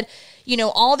 I said,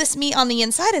 all this meat on the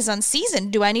inside is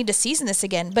unseasoned. Do I need to season this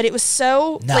again? But it was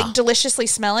so deliciously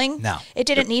smelling. No. It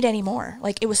didn't need any more.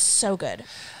 It was so good.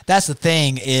 That's the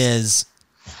thing is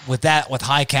with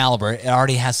High Caliber, it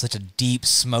already has such a deep,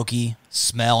 smoky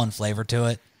smell and flavor to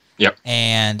it. Yep.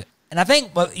 And I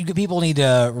think what people need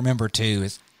to remember too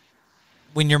is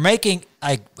when you're making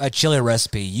a chili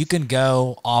recipe, you can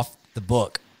go off the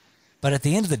book. But at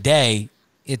the end of the day,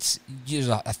 there's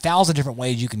 1,000 different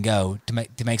ways you can go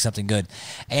to make something good.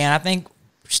 And I think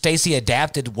Stacy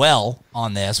adapted well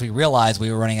on this. We realized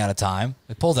we were running out of time.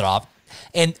 We pulled it off.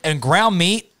 And ground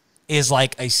meat is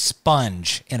like a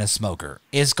sponge in a smoker.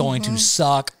 It's going to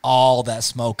suck all that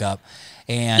smoke up.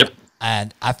 And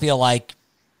and I feel like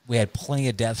we had plenty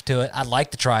of depth to it. I'd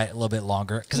like to try it a little bit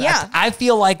longer because I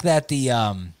feel like that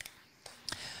the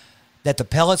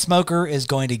pellet smoker is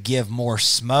going to give more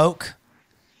smoke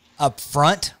up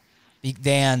front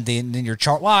than your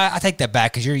char. Well, I take that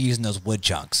back because you're using those wood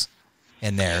chunks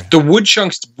in there. The wood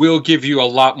chunks will give you a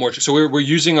lot more. So we're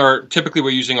using our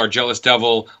Jealous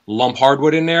Devil lump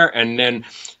hardwood in there, and then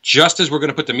just as we're going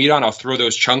to put the meat on, I'll throw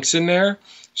those chunks in there.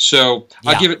 So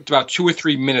I'll give it about 2 or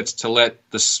 3 minutes to let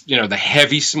the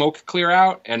heavy smoke clear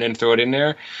out, and then throw it in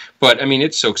there. But I mean,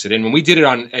 it soaks it in. When we did it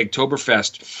on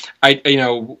Eggtoberfest,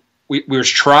 we were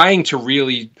trying to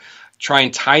really try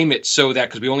and time it so that,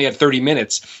 because we only had 30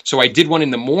 minutes, so I did one in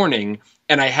the morning.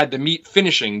 And I had the meat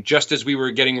finishing just as we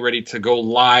were getting ready to go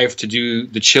live to do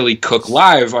the chili cook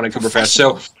live on Oktoberfest.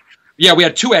 So, yeah, we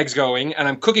had 2 eggs going, and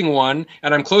I'm cooking one,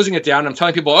 and I'm closing it down. And I'm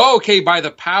telling people, okay, by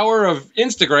the power of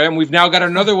Instagram, we've now got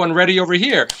another one ready over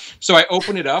here. So I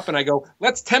open it up, and I go,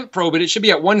 let's temp probe it. It should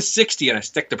be at 160. And I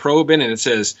stick the probe in, and it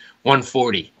says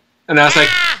 140. And I was like,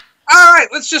 all right,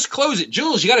 let's just close it.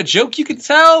 Jules, you got a joke you can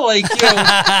tell?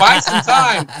 Buy some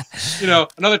time.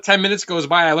 Another 10 minutes goes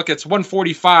by. I look, it's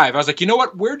 145. I was like, you know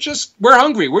what? We're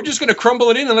hungry. We're just going to crumble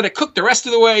it in and let it cook the rest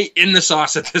of the way in the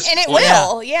sauce at this point. And it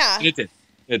will, yeah. And it did.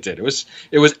 It did.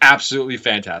 It was absolutely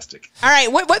fantastic. All right,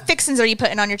 what fixins are you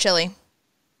putting on your chili?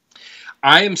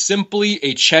 I am simply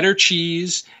a cheddar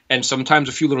cheese and sometimes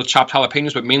a few little chopped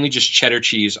jalapenos, but mainly just cheddar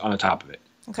cheese on the top of it.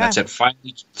 Okay. That's it.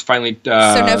 Finally.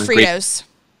 So no Fritos.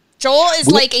 Joel is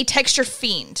like a texture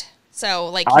fiend.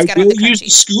 So he's got to have the crunchy. I will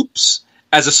use scoops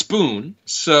as a spoon.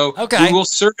 So we will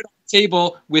serve it on the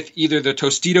table with either the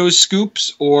Tostitos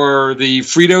scoops or the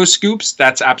Fritos scoops.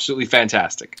 That's absolutely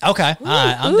fantastic. Okay.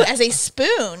 Ooh, as a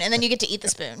spoon, and then you get to eat the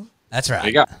spoon. That's right. There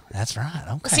you go. That's right.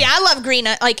 Okay. See, I love green,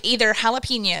 either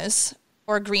jalapenos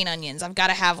or green onions. I've got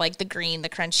to have the green, the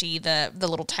crunchy, the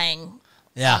little tang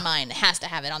on mine. It has to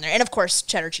have it on there. And of course,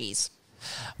 cheddar cheese.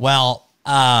 Well,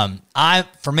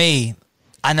 for me,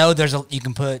 I know you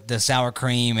can put the sour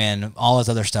cream and all this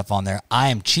other stuff on there. I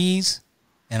am cheese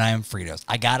and I am Fritos.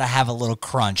 I gotta have a little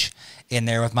crunch in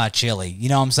there with my chili. You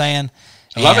know what I'm saying?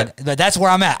 I love it. But that's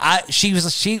where I'm at. She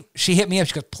hit me up.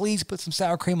 She goes, please put some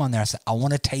sour cream on there. I said, I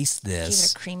want to taste this. Give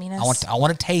it a creaminess. I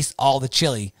want to taste all the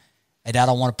chili, and I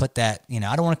don't want to put that.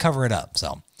 I don't want to cover it up.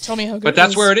 So. Tell me how good. But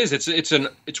that's where it is.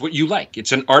 It's what you like.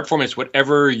 It's an art form. It's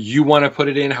whatever you want to put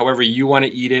it in, however you want to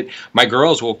eat it. My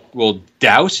girls will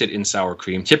douse it in sour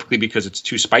cream, typically because it's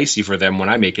too spicy for them when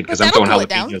I make it, because I'm throwing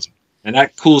jalapenos, and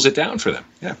that cools it down for them.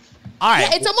 Yeah. All right.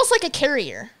 Yeah, it's almost like a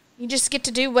carrier. You just get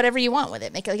to do whatever you want with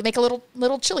it. Make a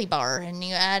little chili bar, and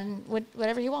you add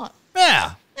whatever you want.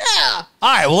 Yeah. Yeah.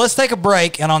 All right, well, let's take a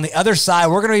break. And on the other side,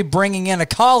 we're going to be bringing in a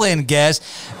call-in guest,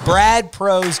 Brad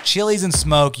Pro's Chilies and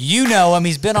Smoke. You know him.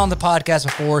 He's been on the podcast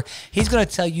before. He's going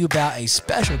to tell you about a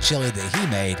special chili that he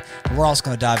made. And we're also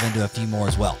going to dive into a few more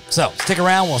as well. So stick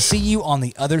around. We'll see you on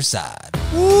the other side.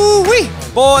 Woo-wee!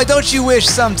 Boy, don't you wish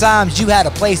sometimes you had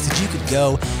a place that you could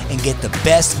go and get the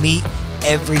best meat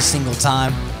every single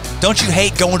time? Don't you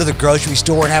hate going to the grocery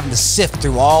store and having to sift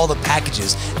through all the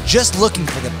packages just looking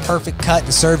for the perfect cut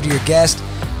to serve to your guest?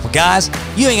 Well, guys,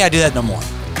 you ain't got to do that no more,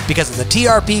 because the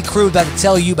TRP crew about to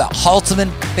tell you about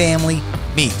Halteman Family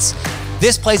Meats.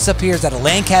 This place up here is out of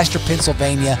Lancaster,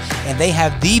 Pennsylvania, and they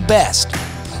have the best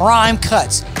prime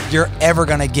cuts you're ever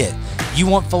going to get. You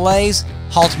want fillets?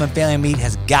 Halteman Family Meat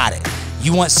has got it.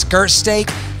 You want skirt steak?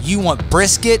 You want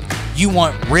brisket? You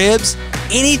want ribs?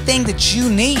 Anything that you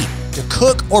need to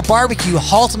cook or barbecue,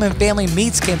 Halteman Family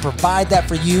Meats can provide that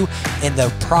for you, and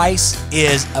the price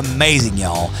is amazing,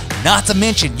 y'all. Not to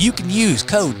mention, you can use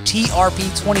code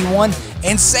TRP21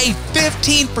 and save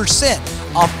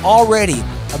 15% off already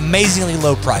amazingly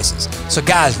low prices. So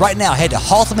guys, right now, head to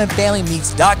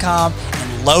HaltemanFamilyMeats.com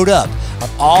and load up on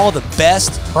all the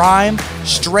best prime,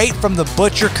 straight from the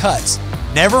butcher cuts,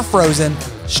 never frozen,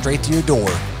 straight to your door.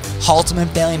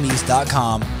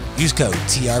 HaltemanFamilyMeats.com. Use code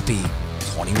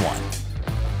TRP21.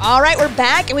 All right, we're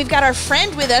back, and we've got our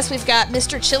friend with us. We've got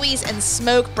Mr. Chilies and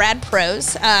Smoke, Brad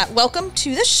Pros. Welcome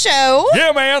to the show.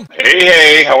 Yeah, man.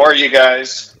 Hey, how are you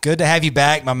guys? Good to have you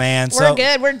back, my man. We're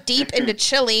good. We're deep into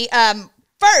chili.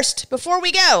 First, before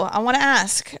we go, I want to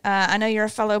ask, I know you're a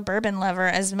fellow bourbon lover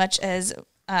as much as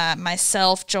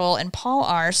myself, Joel, and Paul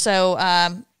are. So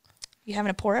you having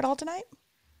a pour at all tonight?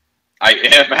 I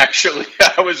am actually.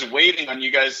 I was waiting on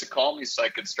you guys to call me so I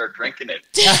could start drinking it.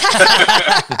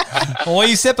 Well, what are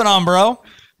you sipping on, bro?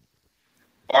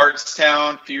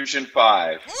 Bardstown Fusion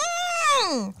 5.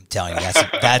 I'm telling you,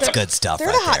 that's good stuff. They're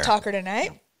right the hot there. talker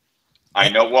tonight. I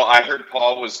know. Well, I heard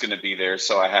Paul was going to be there,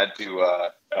 so I had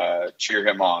to cheer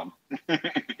him on.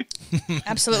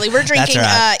 Absolutely. We're drinking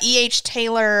right. E.H.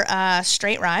 Taylor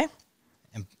Straight Rye.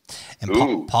 And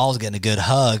Ooh. Paul's getting a good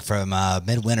hug from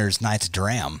Midwinter's Night's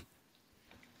Dram.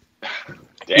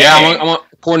 Dang. Yeah, I want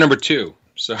pour number 2.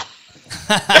 So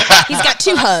He's got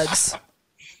 2 hugs.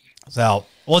 So,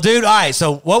 well, dude, all right.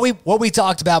 So what we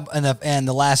talked about in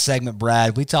the last segment,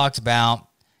 Brad, we talked about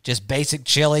just basic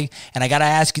chili, and I got to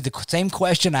ask you the same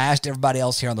question I asked everybody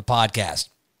else here on the podcast: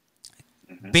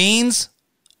 beans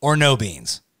or no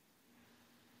beans?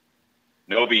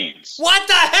 No beans. What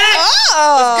the heck?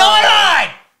 Oh. What's going on?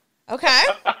 Okay.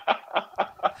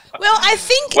 Well, I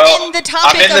think Well, in the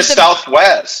topic I'm in of the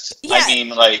Southwest. Yeah. I mean,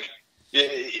 like,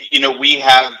 we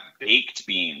have baked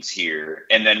beans here,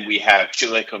 and then we have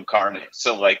chile con carne.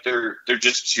 So, like, they're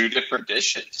just 2 different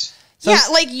dishes. So- yeah,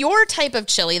 like your type of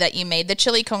chili that you made, the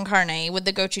chili con carne with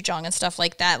the gochujang and stuff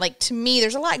like that. Like, to me,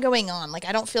 there's a lot going on. Like,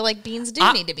 I don't feel like beans do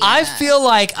need to be. I in that. feel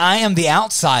like I am the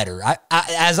outsider.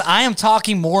 As I am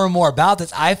talking more and more about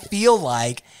this, I feel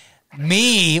like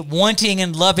me wanting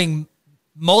and loving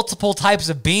multiple types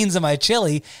of beans in my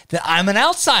chili that I'm an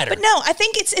outsider. But no, I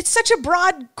think it's such a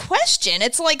broad question.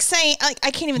 It's like saying I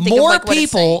can't even think more of like what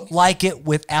it's people saying. like it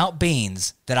without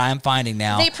beans that I'm finding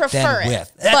now. They prefer than it.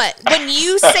 with. But when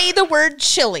you say the word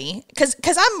chili, because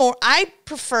I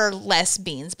prefer less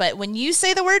beans. But when you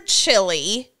say the word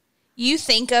chili, you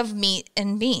think of meat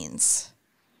and beans.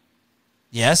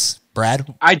 Yes,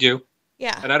 Brad. I do.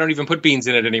 Yeah. And I don't even put beans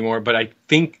in it anymore, but I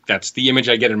think that's the image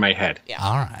I get in my head. Yeah.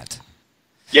 All right.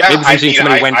 Yeah, Maybe I something mean,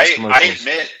 somebody went to I commercials.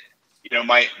 admit,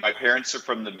 my parents are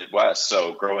from the Midwest,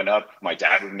 so growing up, my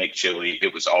dad would make chili.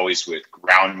 It was always with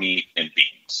ground meat and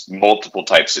beans, multiple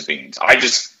types of beans. I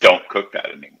just don't cook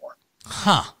that anymore.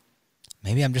 Huh.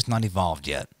 Maybe I'm just not evolved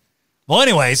yet. Well,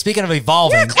 anyway, speaking of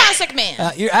evolving, You're a classic man.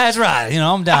 that's right.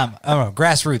 I'm a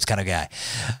grassroots kind of guy.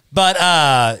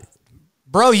 But,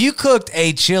 bro, you cooked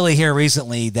a chili here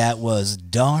recently that was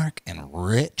dark and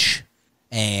rich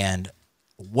and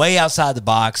way outside the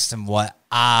box from what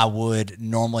I would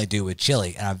normally do with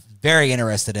chili. And I'm very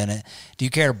interested in it. Do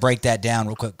you care to break that down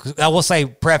real quick? 'Cause I will say,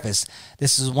 preface,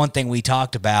 this is one thing we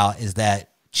talked about is that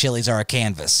chilies are a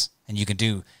canvas and you can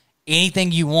do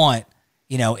anything you want,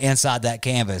 inside that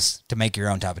canvas to make your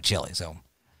own type of chili. So,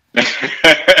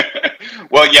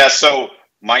 Well, yeah, so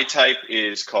my type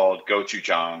is called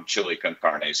gochujang chili con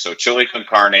carne. So chili con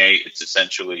carne, it's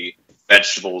essentially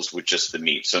vegetables with just the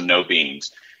meat, so no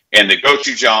beans. And the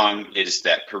gochujang is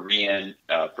that Korean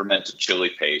fermented chili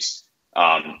paste.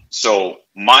 So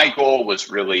my goal was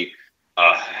really,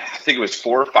 I think it was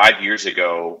 4 or 5 years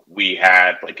ago, we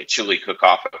had like a chili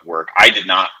cook-off at work. I did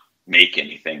not make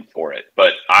anything for it,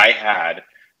 but I had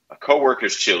a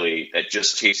coworker's chili that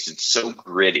just tasted so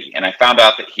gritty. And I found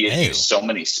out that he had used so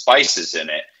many spices in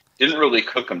it, didn't really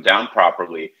cook them down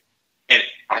properly. And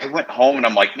I went home and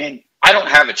I'm like, man, I don't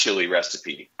have a chili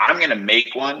recipe. I'm going to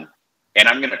make one. And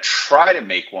I'm going to try to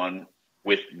make one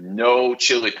with no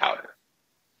chili powder.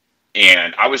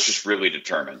 And I was just really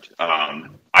determined.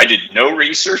 I did no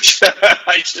research.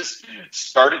 I just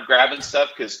started grabbing stuff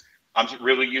because I'm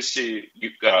really used to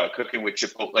cooking with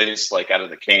chipotles, like out of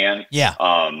the can. yeah.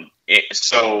 And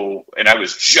I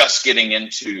was just getting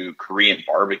into Korean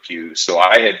barbecue. So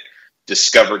I had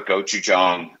discovered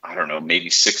gochujang, I don't know, maybe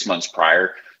 6 months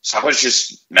prior. So I was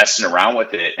just messing around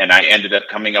with it, and I ended up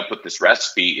coming up with this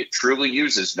recipe. It truly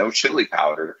uses no chili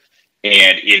powder,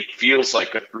 and it feels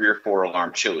like a 3 or 4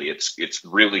 alarm chili. It's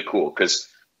really cool because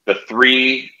the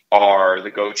 3 are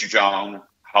the gochujang,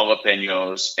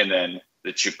 jalapenos, and then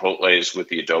the chipotles with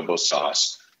the adobo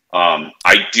sauce.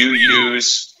 I do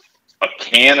use a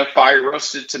can of fire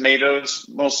roasted tomatoes,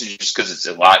 mostly just because it's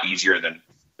a lot easier than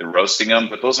roasting them,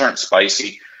 but those aren't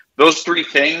spicy. Those 3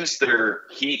 things, their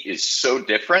heat is so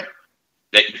different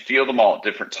that you feel them all at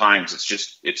different times.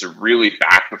 It's a really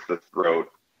back of the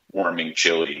throat warming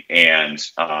chili. And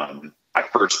I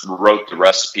first wrote the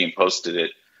recipe and posted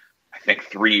it, I think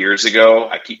 3 years ago.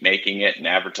 I keep making it and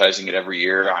advertising it every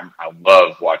year. I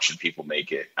love watching people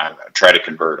make it. I try to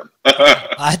convert them.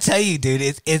 I tell you,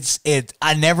 dude,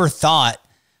 I never thought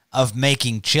of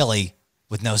making chili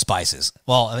with no spices.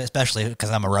 Well, especially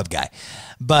because I'm a rub guy.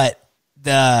 But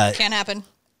Can't happen.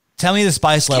 tell me the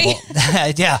spice level.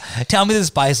 Yeah, tell me the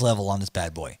spice level on this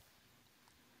bad boy.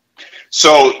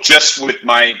 So just with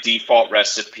my default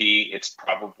recipe, it's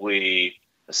probably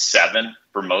a 7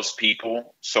 for most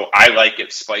people. So I like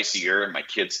it spicier, and my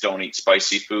kids don't eat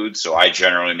spicy food, so I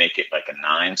generally make it like a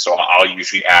 9. So I'll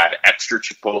usually add extra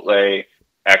chipotle,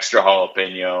 extra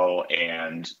jalapeno,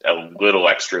 and a little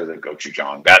extra of the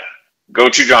gochujang. That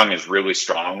gochujang is really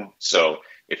strong, so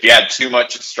if you add too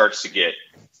much, it starts to get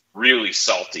really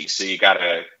salty. So you got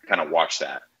to kind of watch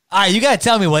that. All right, you got to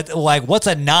tell me what's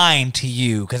a 9 to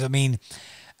you? Because I mean,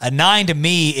 a 9 to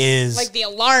me is like the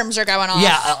alarms are going off.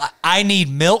 Yeah, I need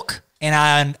milk,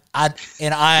 and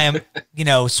I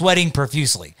am sweating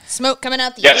profusely. Smoke coming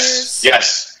out the ears.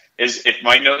 Yes. If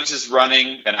my nose is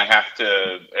running and I have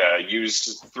to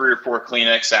use 3 or 4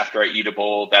 Kleenex after I eat a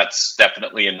bowl, that's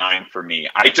definitely a 9 for me.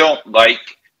 I don't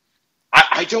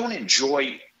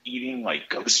enjoy eating like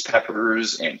ghost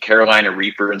peppers and Carolina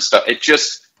Reaper and stuff. It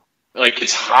just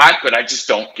it's hot, but I just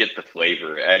don't get the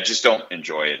flavor. I just don't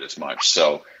enjoy it as much.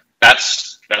 So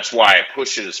that's why I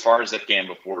push it as far as I can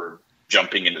before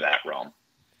jumping into that realm.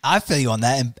 I feel you on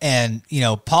that, and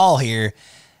Paul here,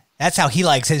 that's how he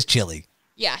likes his chili.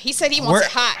 Yeah, he said he wants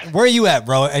it hot. Where are you at,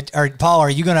 bro? Or Paul, are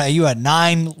you a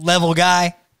 9 level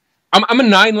guy? I'm a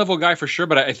 9 level guy for sure,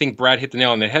 but I think Brad hit the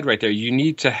nail on the head right there. You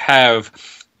need to have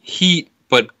heat,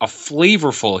 but a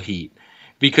flavorful heat.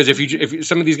 Because if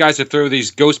some of these guys that throw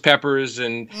these ghost peppers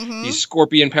and these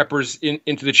scorpion peppers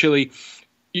into the chili,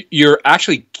 you're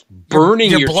actually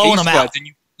burning your taste buds, and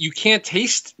you can't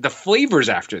taste the flavors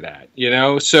after that.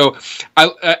 So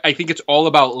I think it's all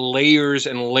about layers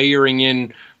and layering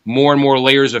in more and more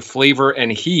layers of flavor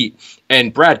and heat.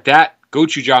 And Brad, that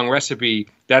gochujang recipe,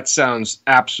 that sounds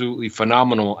absolutely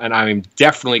phenomenal, and I'm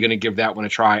definitely going to give that one a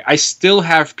try. I still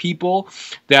have people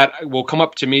that will come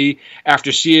up to me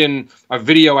after seeing a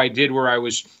video I did where I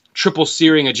was triple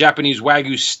searing a Japanese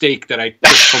Wagyu steak that I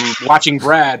took from watching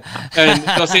Brad, and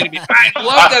they'll say to me, I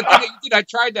love that thing that you did. I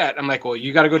tried that. I'm like, well,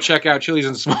 you got to go check out Chilies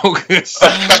and Smoke. That's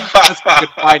a good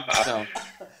find yourself.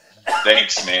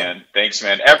 Thanks, man.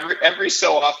 Every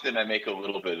so often I make a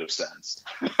little bit of sense.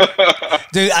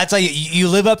 Dude, I tell you, you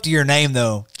live up to your name,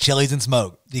 though, Chilies and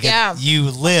Smoke. Because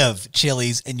you live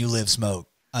Chilies and you live Smoke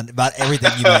on about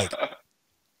everything you make.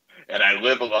 And I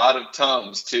live a lot of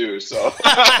Tums, too. So,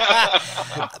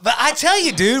 but I tell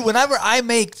you, dude, whenever I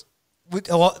make,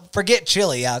 forget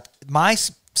chili, my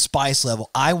spice level,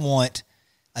 I want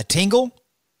a tingle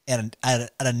and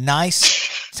a nice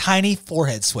tiny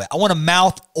forehead sweat. I want a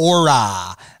mouth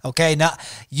aura. Okay. Now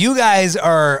you guys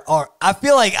are, I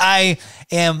feel like I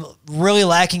am really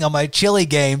lacking on my chili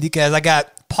game because I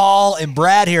got Paul and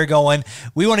Brad here going,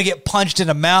 we want to get punched in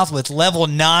the mouth with level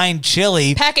 9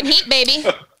 chili. Packing heat, baby.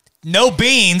 No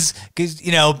beans. Cause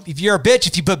if you're a bitch,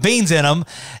 if you put beans in them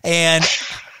and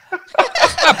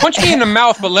punch me in the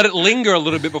mouth, but let it linger a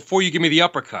little bit before you give me the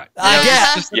uppercut. I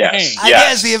guess. Yes. I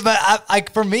guess. But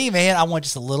for me, man, I want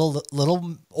just a little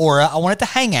aura. I want it to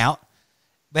hang out.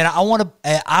 But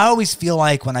I always feel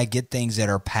like when I get things that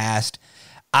are past,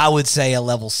 I would say a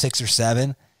level 6 or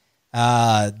 7,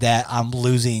 that I'm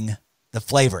losing the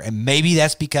flavor. And maybe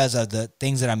that's because of the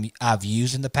things that I've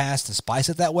used in the past to spice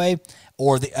it that way,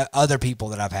 or the other people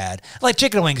that I've had, like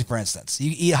chicken wings, for instance.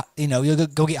 You eat, you'll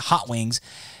go get hot wings,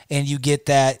 and you get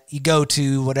that. You go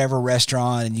to whatever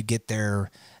restaurant and you get their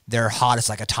hottest,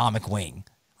 like atomic wing.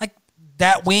 Like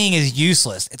that wing is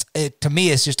useless. To me,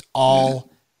 it's just all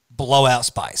blowout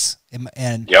spice.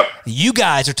 And you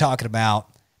guys are talking about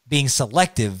being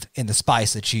selective in the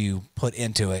spice that you put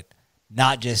into it,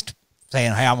 not just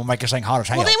saying, hey, I'm going to make this thing hot as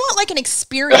hell. Well, they want like an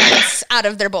experience out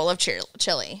of their bowl of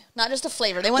chili, not just a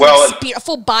flavor. They want a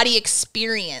full body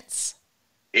experience.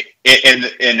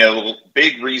 And a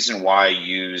big reason why I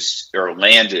used or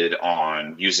landed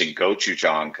on using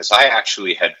gochujang, because I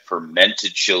actually had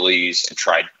fermented chilies and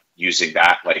tried using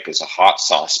that like as a hot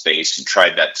sauce base and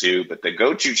tried that too. But the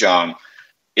gochujang,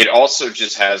 it also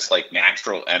just has like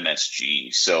natural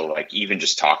MSG. So like even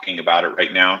just talking about it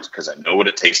right now, because I know what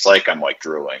it tastes like, I'm like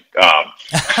drooling. What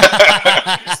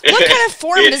kind of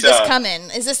form does this come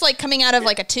in? Is this like coming out of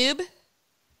like a tube?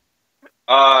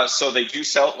 So they do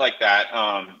sell it like that.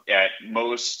 At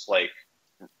most like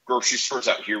grocery stores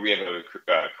out here, we have a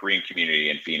Korean community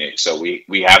in Phoenix. So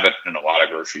we have it in a lot of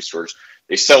grocery stores.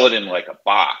 They sell it in like a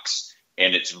box,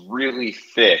 and it's really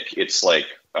thick. It's like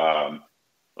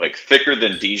thicker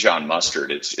than Dijon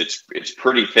mustard. It's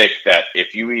pretty thick that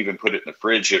if you even put it in the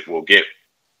fridge, it will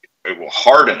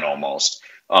harden almost.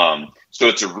 So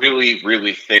it's a really,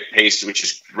 really thick paste, which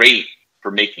is great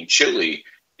for making chili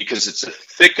because it's a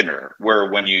thickener, where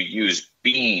when you use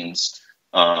beans,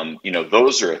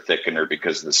 those are a thickener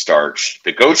because of the starch.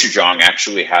 The gochujang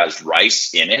actually has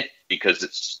rice in it because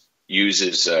it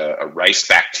uses a rice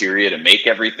bacteria to make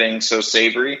everything so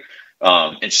savory.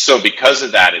 And so because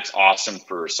of that, it's awesome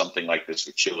for something like this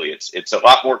with chili. It's a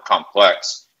lot more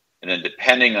complex. And then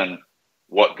depending on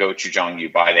what gochujang you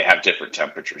buy, they have different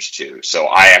temperatures too. So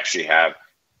I actually have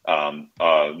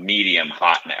medium,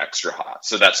 hot, and extra hot.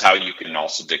 So that's how you can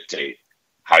also dictate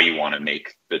how you want to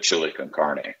make the chili con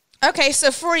carne. Okay,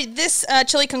 so for this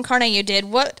chili con carne you did,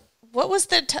 what was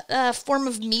the form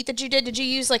of meat that you did? Did you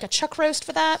use like a chuck roast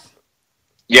for that?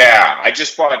 Yeah, I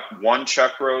just bought one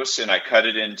chuck roast and I cut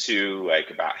it into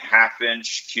like about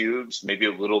 1/2-inch cubes, maybe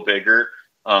a little bigger.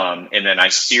 And then I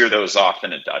sear those off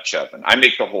in a Dutch oven. I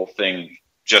make the whole thing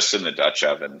just in the Dutch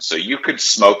oven. So you could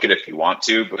smoke it if you want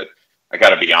to, but I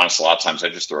got to be honest, a lot of times I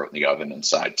just throw it in the oven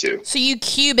inside too. So you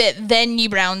cube it, then you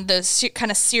brown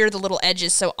kind of sear the little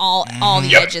edges so all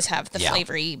the edges have the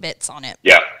flavory bits on it.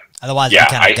 Yeah. Otherwise, it's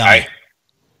kind of gummy.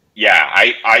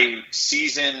 I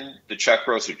season the chuck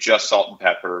roast with just salt and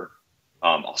pepper.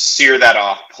 I'll sear that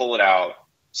off, pull it out,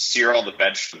 sear all the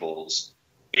vegetables,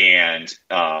 and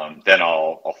then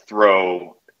I'll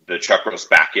throw the chuck roast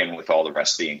back in with all the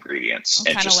rest of the ingredients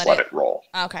and just let it roll.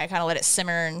 Okay, kind of let it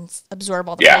simmer and absorb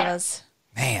all the flavors.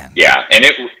 Man. Yeah, and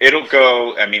it'll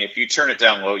go. I mean, if you turn it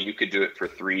down low, you could do it for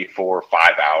 3, 4,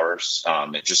 5 hours.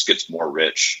 It just gets more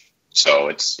rich, so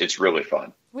it's really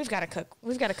fun. We've got to cook.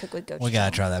 We've got to cook with gochujang. We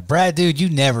got to try that. Brad, dude, you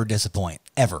never disappoint,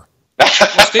 ever.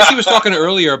 Well, Stacey was talking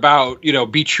earlier about,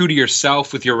 be true to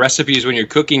yourself with your recipes when you're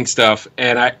cooking stuff.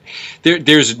 And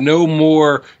there's no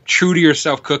more true to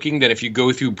yourself cooking than if you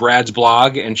go through Brad's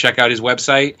blog and check out his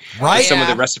website. Right. Some of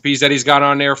the recipes that he's got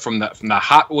on there, from the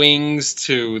hot wings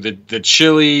to the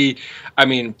chili. I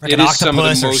mean, like it is some of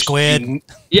the most squid.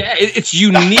 It's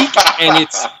unique and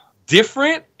it's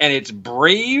different and it's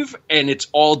brave and it's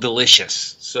all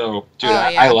delicious. So, dude,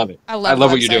 I love it. I love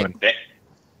what you're doing.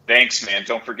 Thanks, man.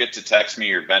 Don't forget to text me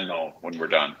your Venmo when we're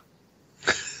done.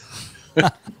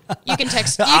 You can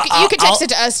text. You can text it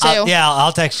to us too.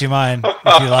 I'll text you mine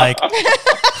if you like.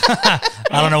 I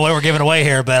don't know what we're giving away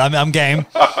here, but I'm game.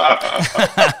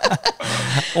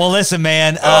 Well, listen,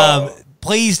 man.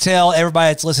 Please tell everybody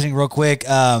that's listening real quick.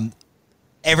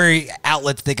 Every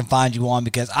outlet that they can find you on,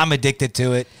 because I'm addicted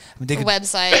to it. I'm addicted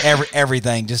website, to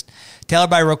everything. Just tell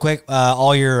everybody real quick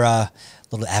all your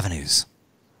little avenues.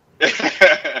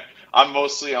 I'm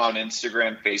mostly on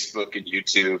Instagram, Facebook, and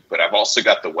YouTube, but I've also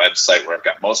got the website where I've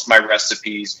got most of my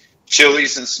recipes,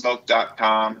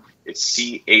 chilisandsmoke.com. It's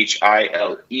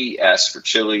CHILES for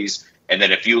Chili's. And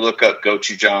then if you look up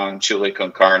gochujang chili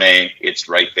con carne, it's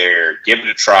right there. Give it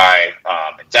a try.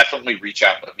 And definitely reach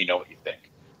out and let me know what you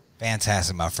think.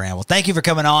 Fantastic, my friend. Well, thank you for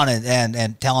coming on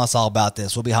and telling us all about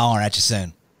this. We'll be hollering at you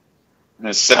soon.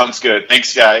 That sounds good.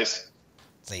 Thanks, guys.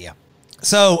 See ya.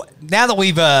 So now that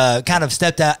we've kind of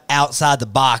stepped outside the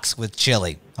box with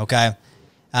chili, okay,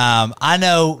 I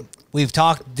know we've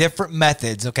talked different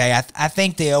methods, okay. I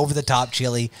think the over-the-top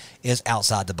chili is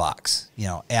outside the box.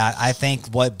 I think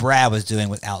what Brad was doing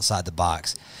was outside the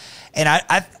box. And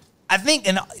I think,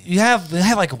 and we have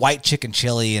like white chicken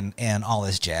chili and all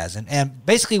this jazz. And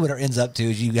basically what it ends up to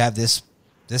is you have this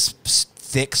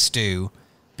thick stew,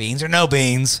 beans or no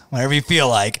beans, whatever you feel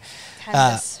like.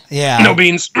 Yeah. No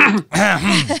beans.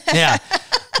 Yeah.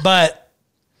 But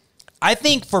I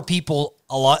think for people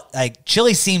a lot, like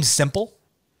chili seems simple,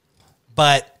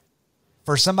 but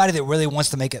for somebody that really wants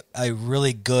to make a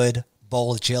really good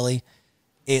bowl of chili,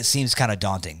 it seems kind of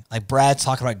daunting. Like Brad's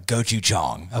talking about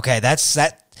gochujang. Okay.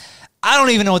 That. I don't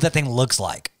even know what that thing looks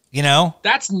like.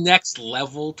 That's next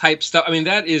level type stuff.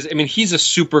 He's a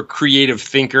super creative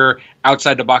thinker,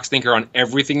 outside the box thinker on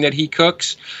everything that he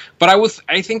cooks. But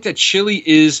I think that chili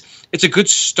it's a good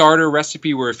starter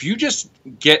recipe where if you just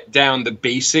get down the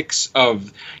basics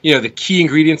of, the key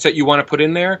ingredients that you want to put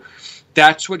in there,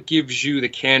 that's what gives you the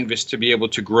canvas to be able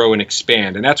to grow and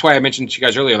expand. And that's why I mentioned to you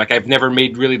guys earlier, like I've never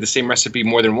made really the same recipe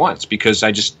more than once because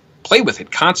I just play with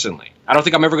it constantly. I don't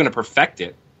think I'm ever going to perfect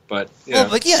it. But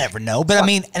but you never know. But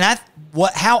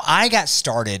how I got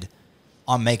started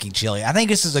on making chili, I think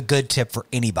this is a good tip for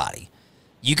anybody.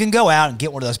 You can go out and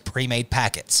get one of those pre-made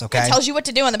packets. Okay, it tells you what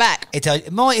to do on the back. It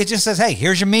just says, "Hey,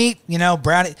 here's your meat.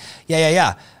 Brown it."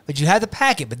 Yeah. But you have the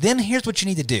packet. But then here's what you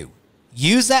need to do: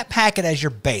 use that packet as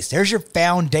your base. There's your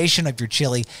foundation of your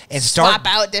chili, and swap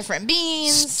out different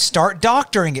beans. Start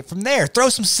doctoring it from there. Throw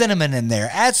some cinnamon in there.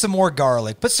 Add some more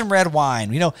garlic. Put some red wine.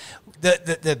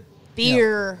 The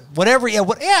beer, whatever.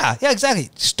 Yeah, exactly.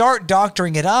 Start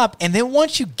doctoring it up. And then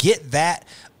once you get that,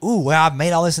 I've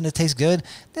made all this and it tastes good,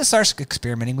 then start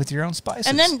experimenting with your own spices.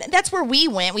 And then that's where we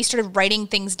went. We started writing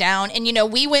things down. And,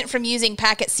 we went from using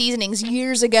packet seasonings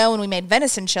years ago when we made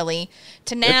venison chili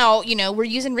to now, we're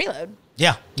using Reload.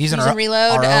 Yeah, using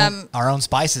Reload, our own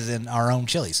spices and our own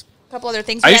chilies. couple other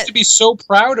things. I used to be so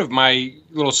proud of my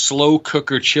little slow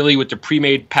cooker chili with the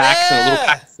pre-made packs and a little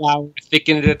pack of flour,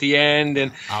 thicken it at the end,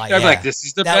 and I'd be like, "This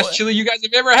is the best chili you guys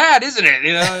have ever had, isn't it?"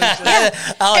 You know.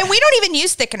 And we don't even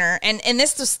use thickener, and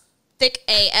this was thick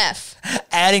AF.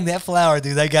 Adding that flour,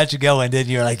 dude, that got you going, didn't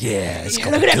you? You're like, yeah, it's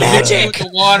look at that magic. With the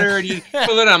water, and you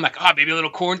fill it. I'm like, oh, maybe a little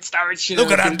cornstarch. Look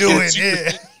what I'm doing,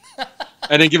 yeah.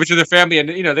 And then give it to their family, and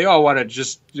they all want to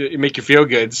just make you feel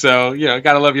good. So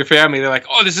gotta love your family. They're like,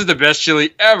 oh, this is the best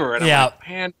chili ever. And I'm like,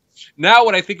 man. Now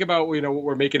when I think about what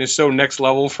we're making is so next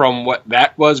level from what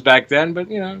that was back then, but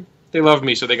they love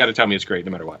me, so they got to tell me it's great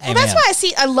no matter what. Well, that's why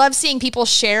I love seeing people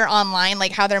share online,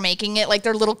 like how they're making it, like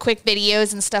their little quick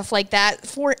videos and stuff like that.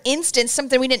 For instance,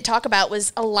 something we didn't talk about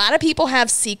was a lot of people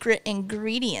have secret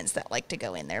ingredients that like to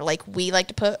go in there. Like we like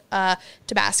to put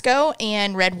Tabasco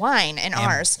and red wine in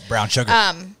ours. Brown sugar.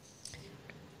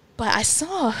 But I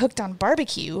saw Hooked on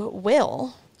Barbecue,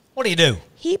 Will. What do you do?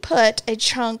 He put a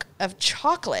chunk of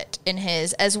chocolate in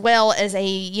his, as well as a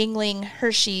Yingling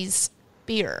Hershey's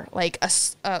beer, like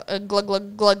a glug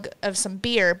glug glug of some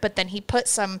beer, but then he put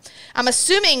some, I'm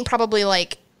assuming probably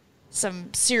like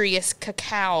some serious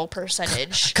cacao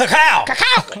percentage. Cacao.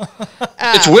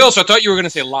 It's Will, so I thought you were going to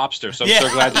say lobster, so I'm so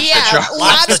glad you said chocolate.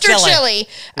 Lobster chili.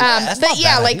 But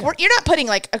like you're not putting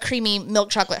like a creamy milk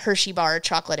chocolate Hershey bar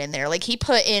chocolate in there. Like he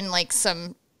put in like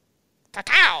some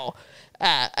cacao.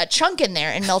 A chunk in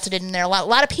there and melted it in there. A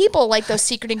lot of people like those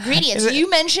secret ingredients. You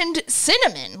mentioned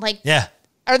cinnamon.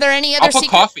 Are there any other? I'll put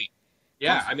coffee.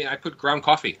 Yeah, I mean, I put ground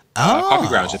coffee. Coffee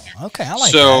grounds in there. Okay, I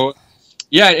like that. So,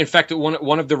 yeah, in fact,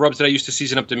 one of the rubs that I used to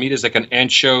season up the meat is like an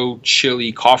ancho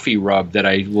chili coffee rub that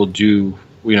I will do,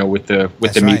 with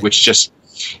the meat, which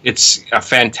it's a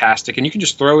fantastic. And you can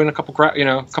just throw in a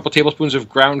couple tablespoons of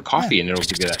ground coffee, and it'll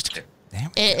give you that.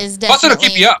 It is definitely. Plus, it'll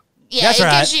keep you up. Yeah,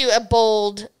 it gives you a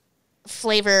bold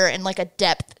flavor and like a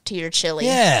depth to your chili.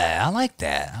 Yeah, I like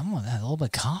that. I'm gonna have a little bit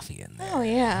of coffee in there. Oh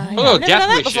yeah, a little never done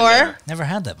that before. Never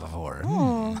had that before.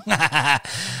 No,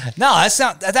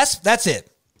 that's it.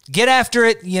 Get after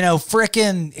it.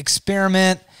 Frickin'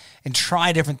 experiment and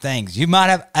try different things. You might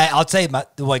have. I'll tell you,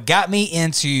 what got me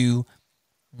into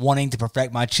wanting to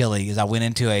perfect my chili is I went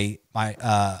into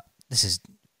this is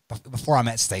before I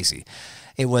met Stacy.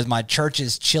 It was my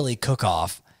church's chili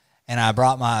cook-off. And I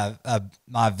brought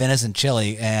my venison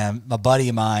chili, and my buddy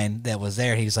of mine that was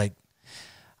there, he was like,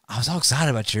 I was all excited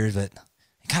about yours, but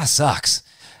it kind of sucks.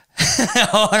 And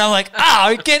I'm like,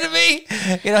 are you kidding me?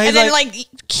 And then like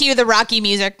cue the Rocky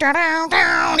music. He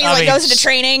goes into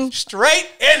training. Straight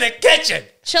in the kitchen.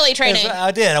 Chili training.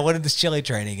 I did. I went into this chili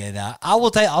training, and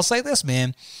I'll say this,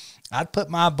 man. I'd put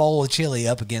my bowl of chili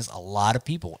up against a lot of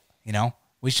people.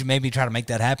 We should maybe try to make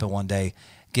that happen one day.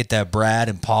 Get Brad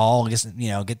and Paul, get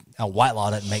a White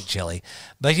Law doesn't make chili,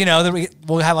 but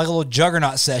we'll have like a little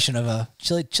juggernaut session of a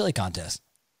chili contest.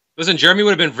 Listen, Jeremy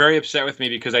would have been very upset with me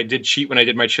because I did cheat when I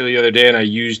did my chili the other day, and I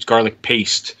used garlic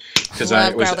paste because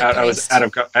I was out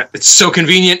of. It's so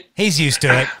convenient. He's used to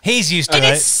it. And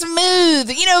it's smooth.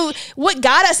 What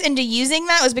got us into using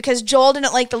that was because Joel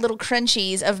didn't like the little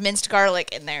crunchies of minced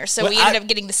garlic in there, so we ended up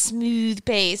getting the smooth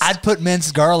paste. I'd put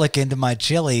minced garlic into my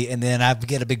chili, and then I'd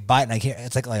get a big bite, and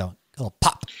it's like a little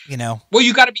pop. Well,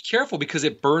 you got to be careful because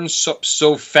it burns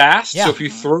so fast. Yeah. So if you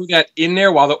throw that in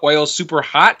there while the oil's super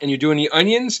hot and you're doing the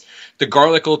onions, the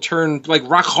garlic will turn like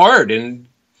rock hard. And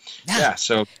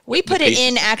so we put it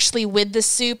in actually with the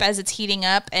soup as it's heating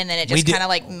up, and then it just kind of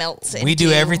like melts. We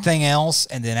do everything else,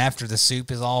 and then after the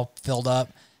soup is all filled up,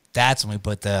 that's when we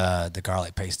put the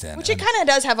garlic paste in. Which it kind of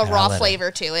does have a raw flavor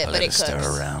to it, but it cooks.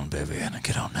 Stir around, baby, and it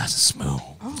get all nice and smooth.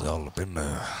 It's all up in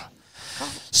there.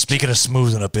 Speaking of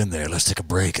smoothing up in there, let's take a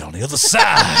break. And on the other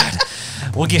side,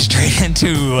 we'll get straight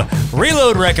into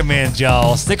Reload Recommends,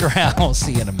 y'all. Stick around. We'll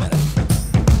see you in a minute.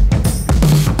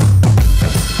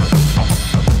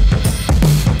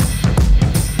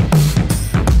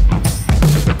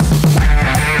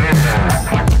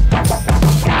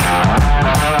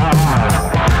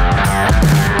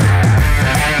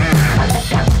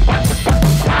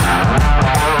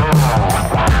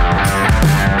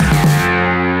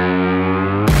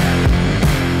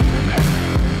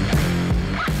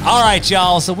 All right,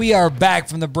 y'all. So we are back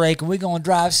from the break, and we're going to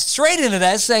drive straight into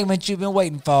that segment you've been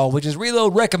waiting for, which is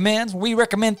Reload Recommends. We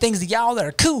recommend things to y'all that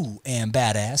are cool and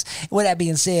badass. And with that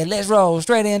being said, let's roll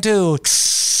straight into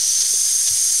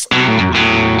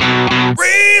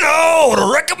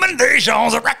Reload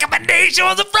Recommendations.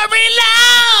 Recommendations from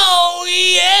Reload.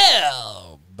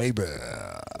 Yeah, baby.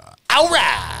 All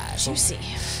right. Juicy.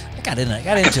 got into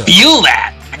it. Feel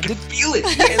that. I can feel it.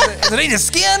 Is it in the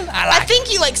skin? I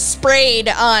think you like sprayed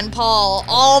on Paul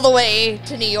all the way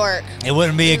to New York. It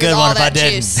wouldn't be a With good all one if I that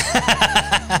didn't. juice.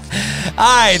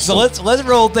 All right, so let's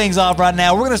roll things off right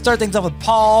now. We're gonna start things off with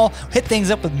Paul, hit things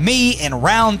up with me, and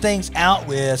round things out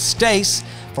with Stace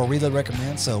for Reload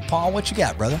Recommend. So, Paul, what you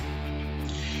got, brother?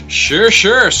 Sure.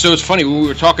 So it's funny. When we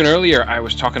were talking earlier, I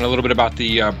was talking a little bit about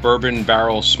the bourbon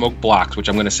barrel smoke blocks, which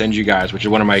I'm going to send you guys, which is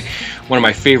one of my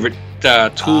favorite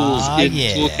tools in the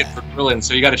toolkit for grilling.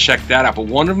 So you got to check that out. But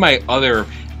one of my other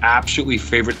absolutely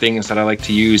favorite things that I like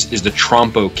to use is the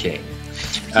Trumpo King.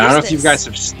 I don't know if you guys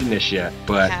have seen this yet,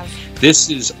 but this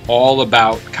is all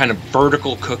about kind of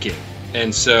vertical cooking.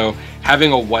 And so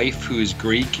having a wife who's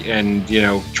Greek and,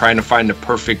 trying to find the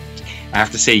perfect, I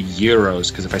have to say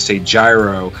gyros, because if I say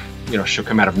gyro, she'll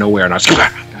come out of nowhere and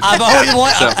I've always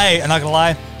wondered. Hey, I'm not gonna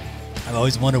lie. I've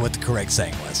always wondered what the correct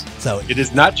saying was. So it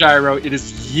is not gyro. It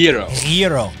is gyro.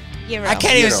 Gyro. I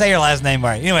can't even say your last name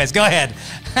right. Anyways, go ahead.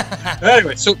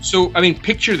 Anyway, so I mean,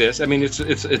 picture this. I mean,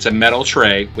 it's a metal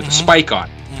tray with a spike on.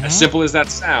 As simple as that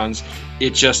sounds,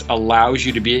 it just allows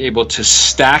you to be able to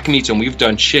stack meats. And we've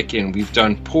done chicken, we've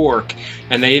done pork,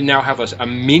 and they now have a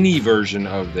mini version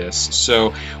of this.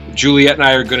 So Juliet and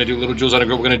I are going to do, little Jules on a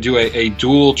grill, we're going to do a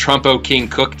dual Trumpo King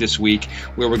cook this week,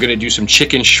 where we're going to do some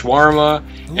chicken shawarma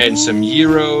and some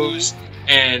gyros.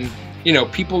 And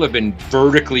people have been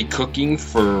vertically cooking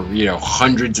for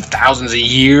hundreds of thousands of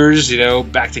years,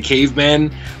 back to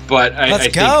cavemen. But I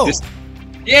think this.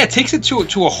 Yeah, it takes it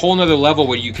to a whole nother level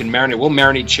where you can marinate. We'll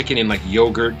marinate chicken in like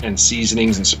yogurt and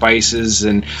seasonings and spices,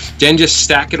 and then just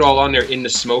stack it all on there in the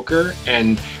smoker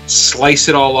and slice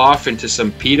it all off into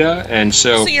some pita. And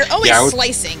so you're always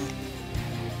slicing.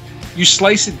 You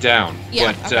slice it down,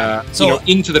 but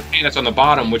into the pan that's on the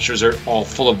bottom, which are all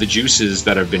full of the juices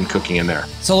that have been cooking in there.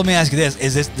 So let me ask you this: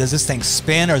 does this thing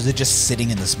spin, or is it just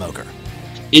sitting in the smoker?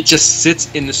 It just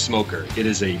sits in the smoker. It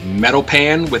is a metal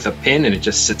pan with a pin, and it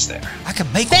just sits there. I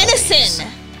can make venison.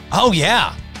 Oh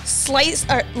yeah.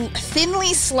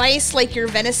 Thinly sliced like your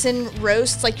venison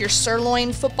roasts, like your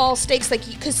sirloin football steaks, he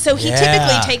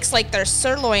typically takes like their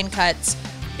sirloin cuts,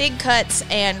 big cuts,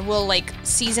 and will like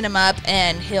season them up,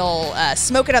 and he'll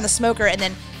smoke it on the smoker, and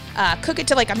then cook it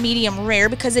to like a medium rare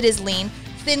because it is lean.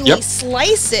 Thinly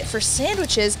slice it for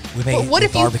sandwiches. We make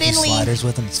barbecue sliders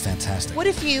with them. It's fantastic. What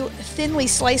if you thinly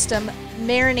sliced them,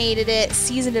 marinated it,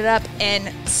 seasoned it up,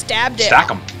 and stabbed it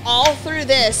all through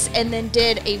this, and then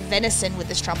did a venison with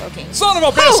this Trumpo King? Son of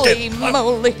a biscuit! Holy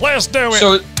moly! Let's do it.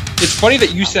 So it's funny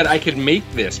that you said I could make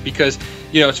this, because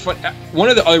it's fun. One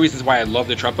of the other reasons why I love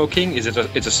the Trumpo King is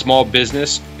it's a small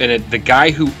business, and the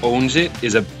guy who owns it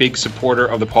is a big supporter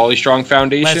of the Pauly Strong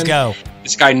Foundation. Let's go.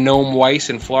 This guy, Noam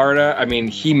Weiss in Florida, I mean,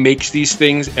 he makes these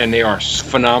things, and they are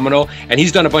phenomenal. And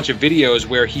he's done a bunch of videos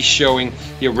where he's showing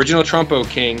the original Trumpo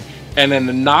King and then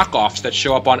the knockoffs that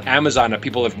show up on Amazon that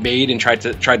people have made and tried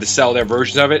to sell their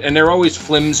versions of it. And they're always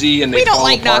flimsy, and they don't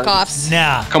like apart. Knockoffs.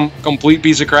 Nah. Complete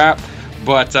piece of crap.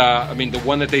 But, I mean, the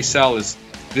one that they sell is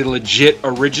the legit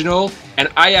original. And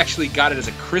I actually got it as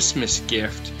a Christmas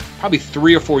gift probably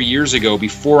 3 or 4 years ago,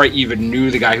 before I even knew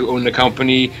the guy who owned the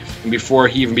company and before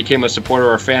he even became a supporter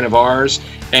or a fan of ours.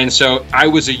 And so I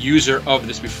was a user of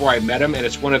this before I met him, and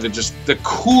it's one of the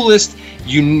coolest,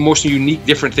 most unique,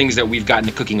 different things that we've got in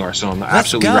the cooking arsenal. I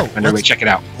absolutely recommend everybody check it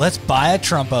out. Let's buy a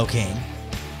Trumpo King.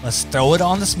 Let's throw it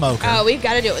on the smoker. Oh, we've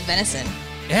got to do it with venison.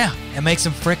 Yeah, and make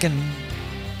some freaking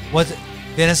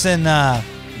venison.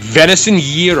 Venison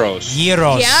gyros.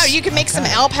 Yeah, you can make some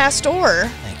Al Pastor.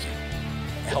 Thank you.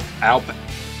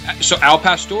 So Al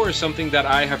Pastor is something that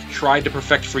I have tried to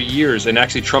perfect for years, and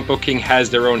actually Trumpo King has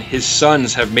his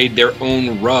sons have made their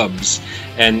own rubs,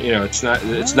 and it's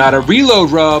not a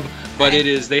Reload rub, but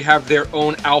they have their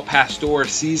own Al Pastor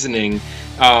seasoning,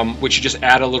 which you just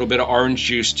add a little bit of orange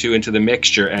juice into the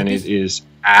mixture, and it is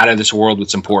out of this world with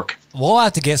some pork. We'll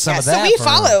have to get some of that.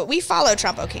 So we follow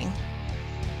Trumpo King.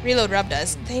 Reload Rub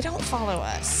does. They don't follow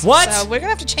us. What? So we're going to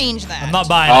have to change that. I'm not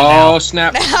buying it now. Oh,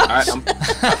 snap. All right,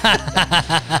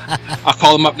 I'll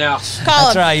call him up now.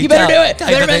 Call him. Right, you better do it.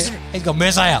 He's going to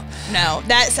miss out. No,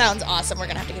 that sounds awesome. We're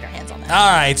going to have to get our hands on that.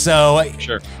 All right, so.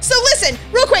 Sure. So listen,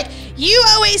 real quick. You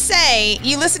always say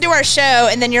you listen to our show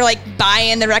and then you're like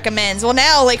buying the recommends. Well,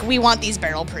 now we want these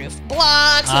barrel proof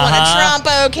blocks. We want a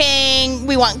Trumpo King.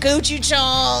 We want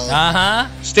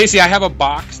gochujang. Stacy, I have a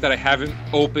box that I haven't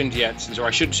opened yet, or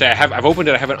I shouldn't say I've opened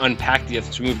it. I haven't unpacked it yet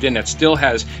since we moved in. That still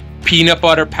has peanut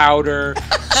butter powder,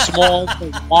 small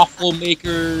waffle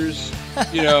makers.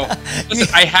 You know, listen,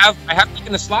 I have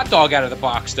taken the slot dog out of the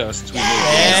box though since we moved.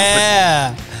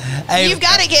 Yeah. Hey, You've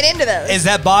got to get into those. is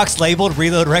that box labeled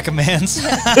Reload Recommends?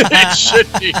 It should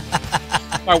be.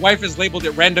 My wife has labeled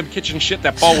it random kitchen shit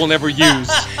that Paul will never use.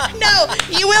 No,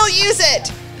 you will use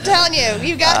it. I'm telling you,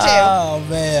 you've got to. Oh,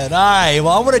 man. All right. Well,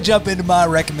 I want to jump into my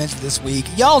recommends for this week.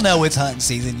 Y'all know it's hunting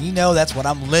season. You know that's what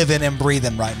I'm living and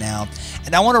breathing right now.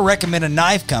 And I want to recommend a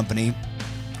knife company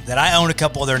that I own a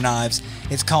couple of their knives.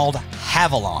 It's called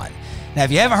Havalon. Now,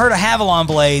 if you haven't heard of Havalon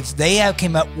blades, they have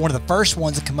came up one of the first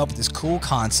ones to come up with this cool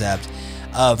concept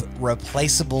of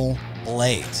replaceable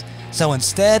blades. So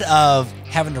instead of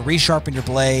having to resharpen your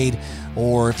blade,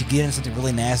 or if you get into something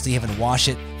really nasty, having to wash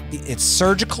it, it's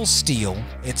surgical steel.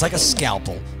 It's like a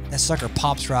scalpel. That sucker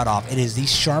pops right off. It is the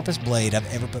sharpest blade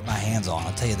I've ever put my hands on,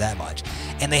 I'll tell you that much.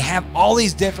 And they have all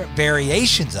these different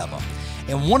variations of them.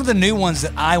 And one of the new ones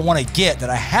that I want to get that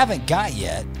I haven't got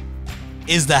yet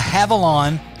is the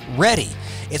Havalon Ready.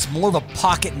 It's more of a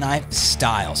pocket knife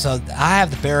style. So I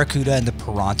have the Barracuda and the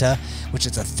Piranta, which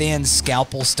is a thin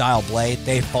scalpel style blade.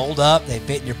 They fold up, they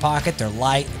fit in your pocket, they're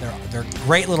light, they're a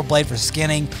great little blade for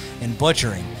skinning and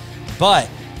butchering. But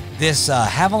this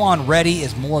Havalon Ready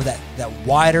is more of that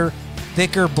wider,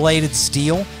 thicker bladed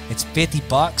steel. It's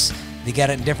 $50. They got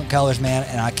it in different colors, man,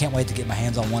 and I can't wait to get my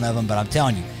hands on one of them. But I'm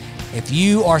telling you, if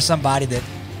you are somebody that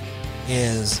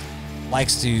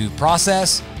likes to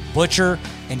process, butcher,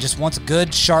 and just wants a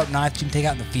good sharp knife you can take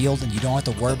out in the field and you don't have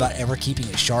to worry about ever keeping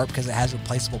it sharp because it has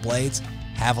replaceable blades,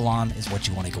 Havalon is what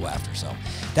you want to go after. So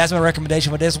that's my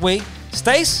recommendation for this week.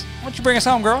 Stace, why don't you bring us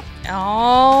home, girl?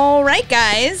 All right,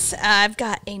 guys. I've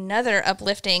got another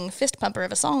uplifting fist pumper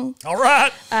of a song. All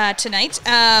right. Tonight.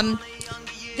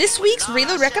 This week's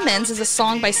Reload Recommends is a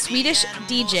song by Swedish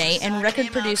DJ and record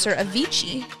producer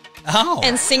Avicii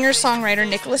and singer-songwriter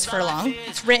Nicholas Furlong.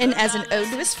 It's written as an ode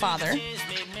to his father.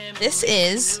 This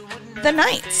is The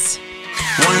Nights.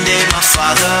 One day my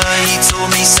father, he told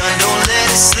me, son, don't let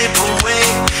it slip away.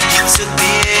 He took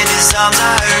me in his arms,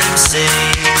 I heard him say,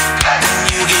 when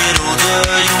you get older,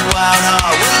 your wild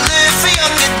heart will live for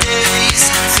younger days.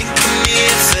 Think of me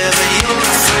if ever you're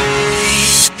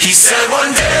afraid. He said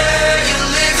one day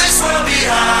you'll leave this world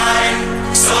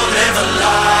behind, so live a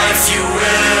life you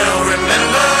will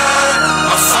remember.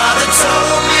 My father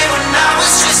told me when I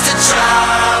was just a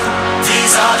child,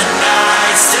 these are the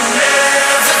nights that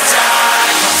never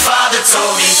die. My father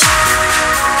told me.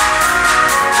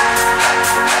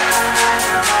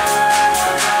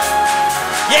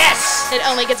 Yes! It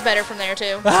only gets better from there,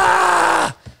 too.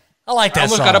 I like that I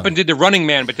almost song. got up and did the Running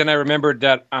Man, but then I remembered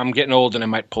that I'm getting old and I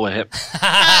might pull a hip.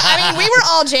 I mean, we were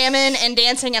all jamming and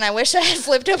dancing, and I wish I had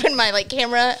flipped open my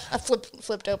camera.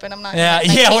 Flipped open. I'm not.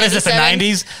 Yeah, what is this, the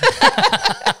 90s?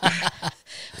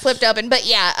 Flipped open, but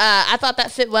yeah, I thought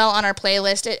that fit well on our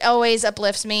playlist. It always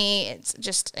uplifts me. It's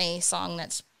just a song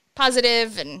that's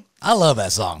positive and I love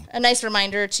that song. a nice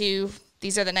reminder to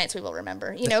these are the nights we will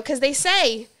remember. You know, because they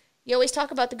say you always talk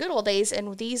about the good old days,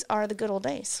 and these are the good old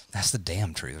days. That's the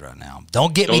damn truth right now.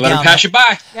 Don't Don't let let him pass you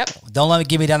by. Yep. Don't let me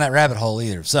get me down that rabbit hole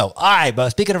either. So, all right, but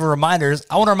speaking of reminders,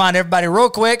 I want to remind everybody real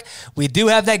quick, we do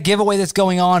have that giveaway that's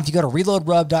going on. If you go to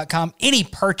reloadrub.com, any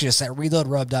purchase at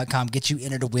reloadrub.com gets you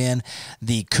entered to win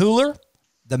the cooler,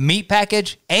 the meat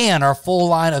package, and our full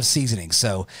line of seasonings.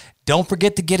 So don't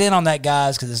forget to get in on that,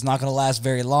 guys, because it's not going to last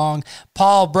very long.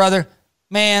 Paul, brother,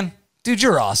 man, dude,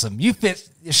 you're awesome. You fit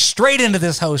straight into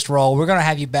this host role. We're going to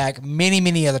have you back many,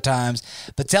 many other times.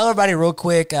 But tell everybody real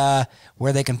quick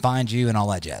where they can find you and all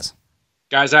that jazz.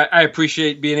 Guys, I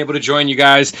appreciate being able to join you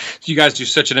guys. You guys do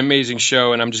such an amazing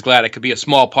show, and I'm just glad I could be a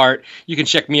small part. You can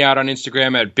check me out on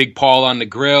Instagram at Big Paul on the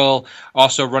Grill.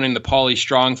 Also running the Pauly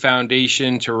Strong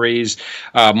Foundation to raise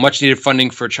much-needed funding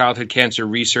for childhood cancer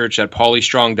research at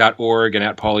paulystrong.org and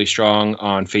at Pauly Strong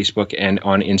on Facebook and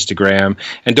on Instagram.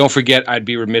 And don't forget, I'd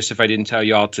be remiss if I didn't tell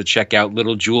y'all to check out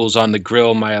Little Jules on the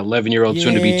Grill, my 11-year-old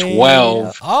soon-to-be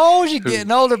 12. Oh, she's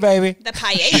getting older, baby. The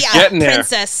paella getting there.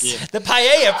 princess. Yeah. The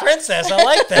paella princess. I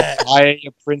like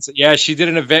that. Yeah, she did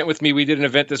an event with me. We did an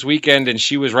event this weekend, and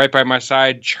she was right by my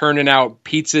side, churning out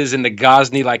pizzas in the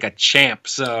Gosney like a champ.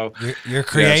 So You're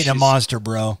creating a monster,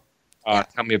 bro.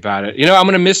 Tell me about it. You know, I'm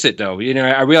gonna miss it though. You know,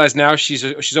 I realize now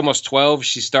she's almost 12.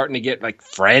 She's starting to get like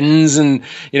friends and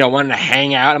wanting to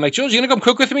hang out. I'm like, Jules, you gonna come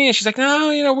cook with me? And she's like,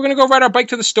 no, we're gonna go ride our bike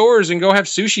to the stores and go have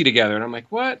sushi together. And I'm like,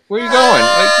 what? Where are you going?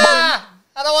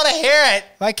 I don't want to hear it.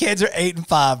 My kids are 8 and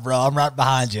 5, bro. I'm right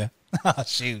behind you. Oh,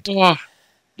 shoot. Oh,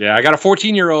 Yeah, I got a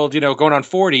 14-year-old, going on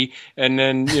 40, and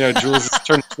then Jules is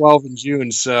turning 12 in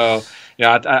June. So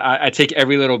yeah, I take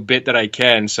every little bit that I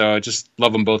can. So I just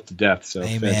love them both to death. So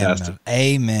Amen. fantastic.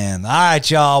 Amen. All right,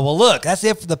 y'all. Well, look, that's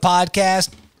it for the podcast.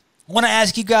 I want to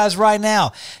ask you guys right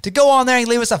now to go on there and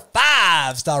leave us a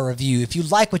 5-star review if you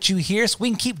like what you hear, so we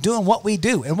can keep doing what we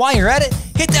do. And while you're at it,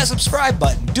 hit that subscribe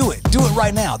button. Do it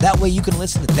right now. That way you can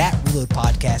listen to That Reload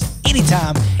podcast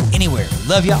anytime, anywhere.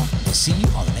 Love y'all. We'll see you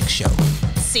on the next show.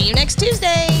 See you next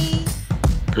Tuesday.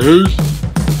 Peace.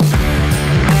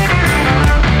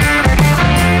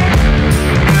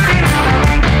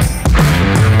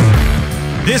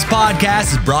 This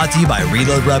podcast is brought to you by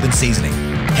Reload Rub and Seasoning.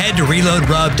 Head to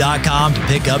reloadrub.com to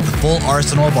pick up the full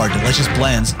arsenal of our delicious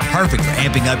blends, perfect for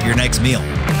amping up your next meal.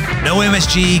 No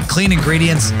MSG, clean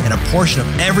ingredients, and a portion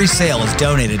of every sale is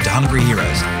donated to Hungry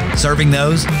Heroes, serving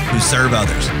those who serve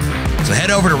others. So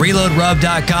head over to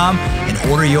reloadrub.com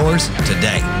and order yours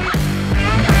today.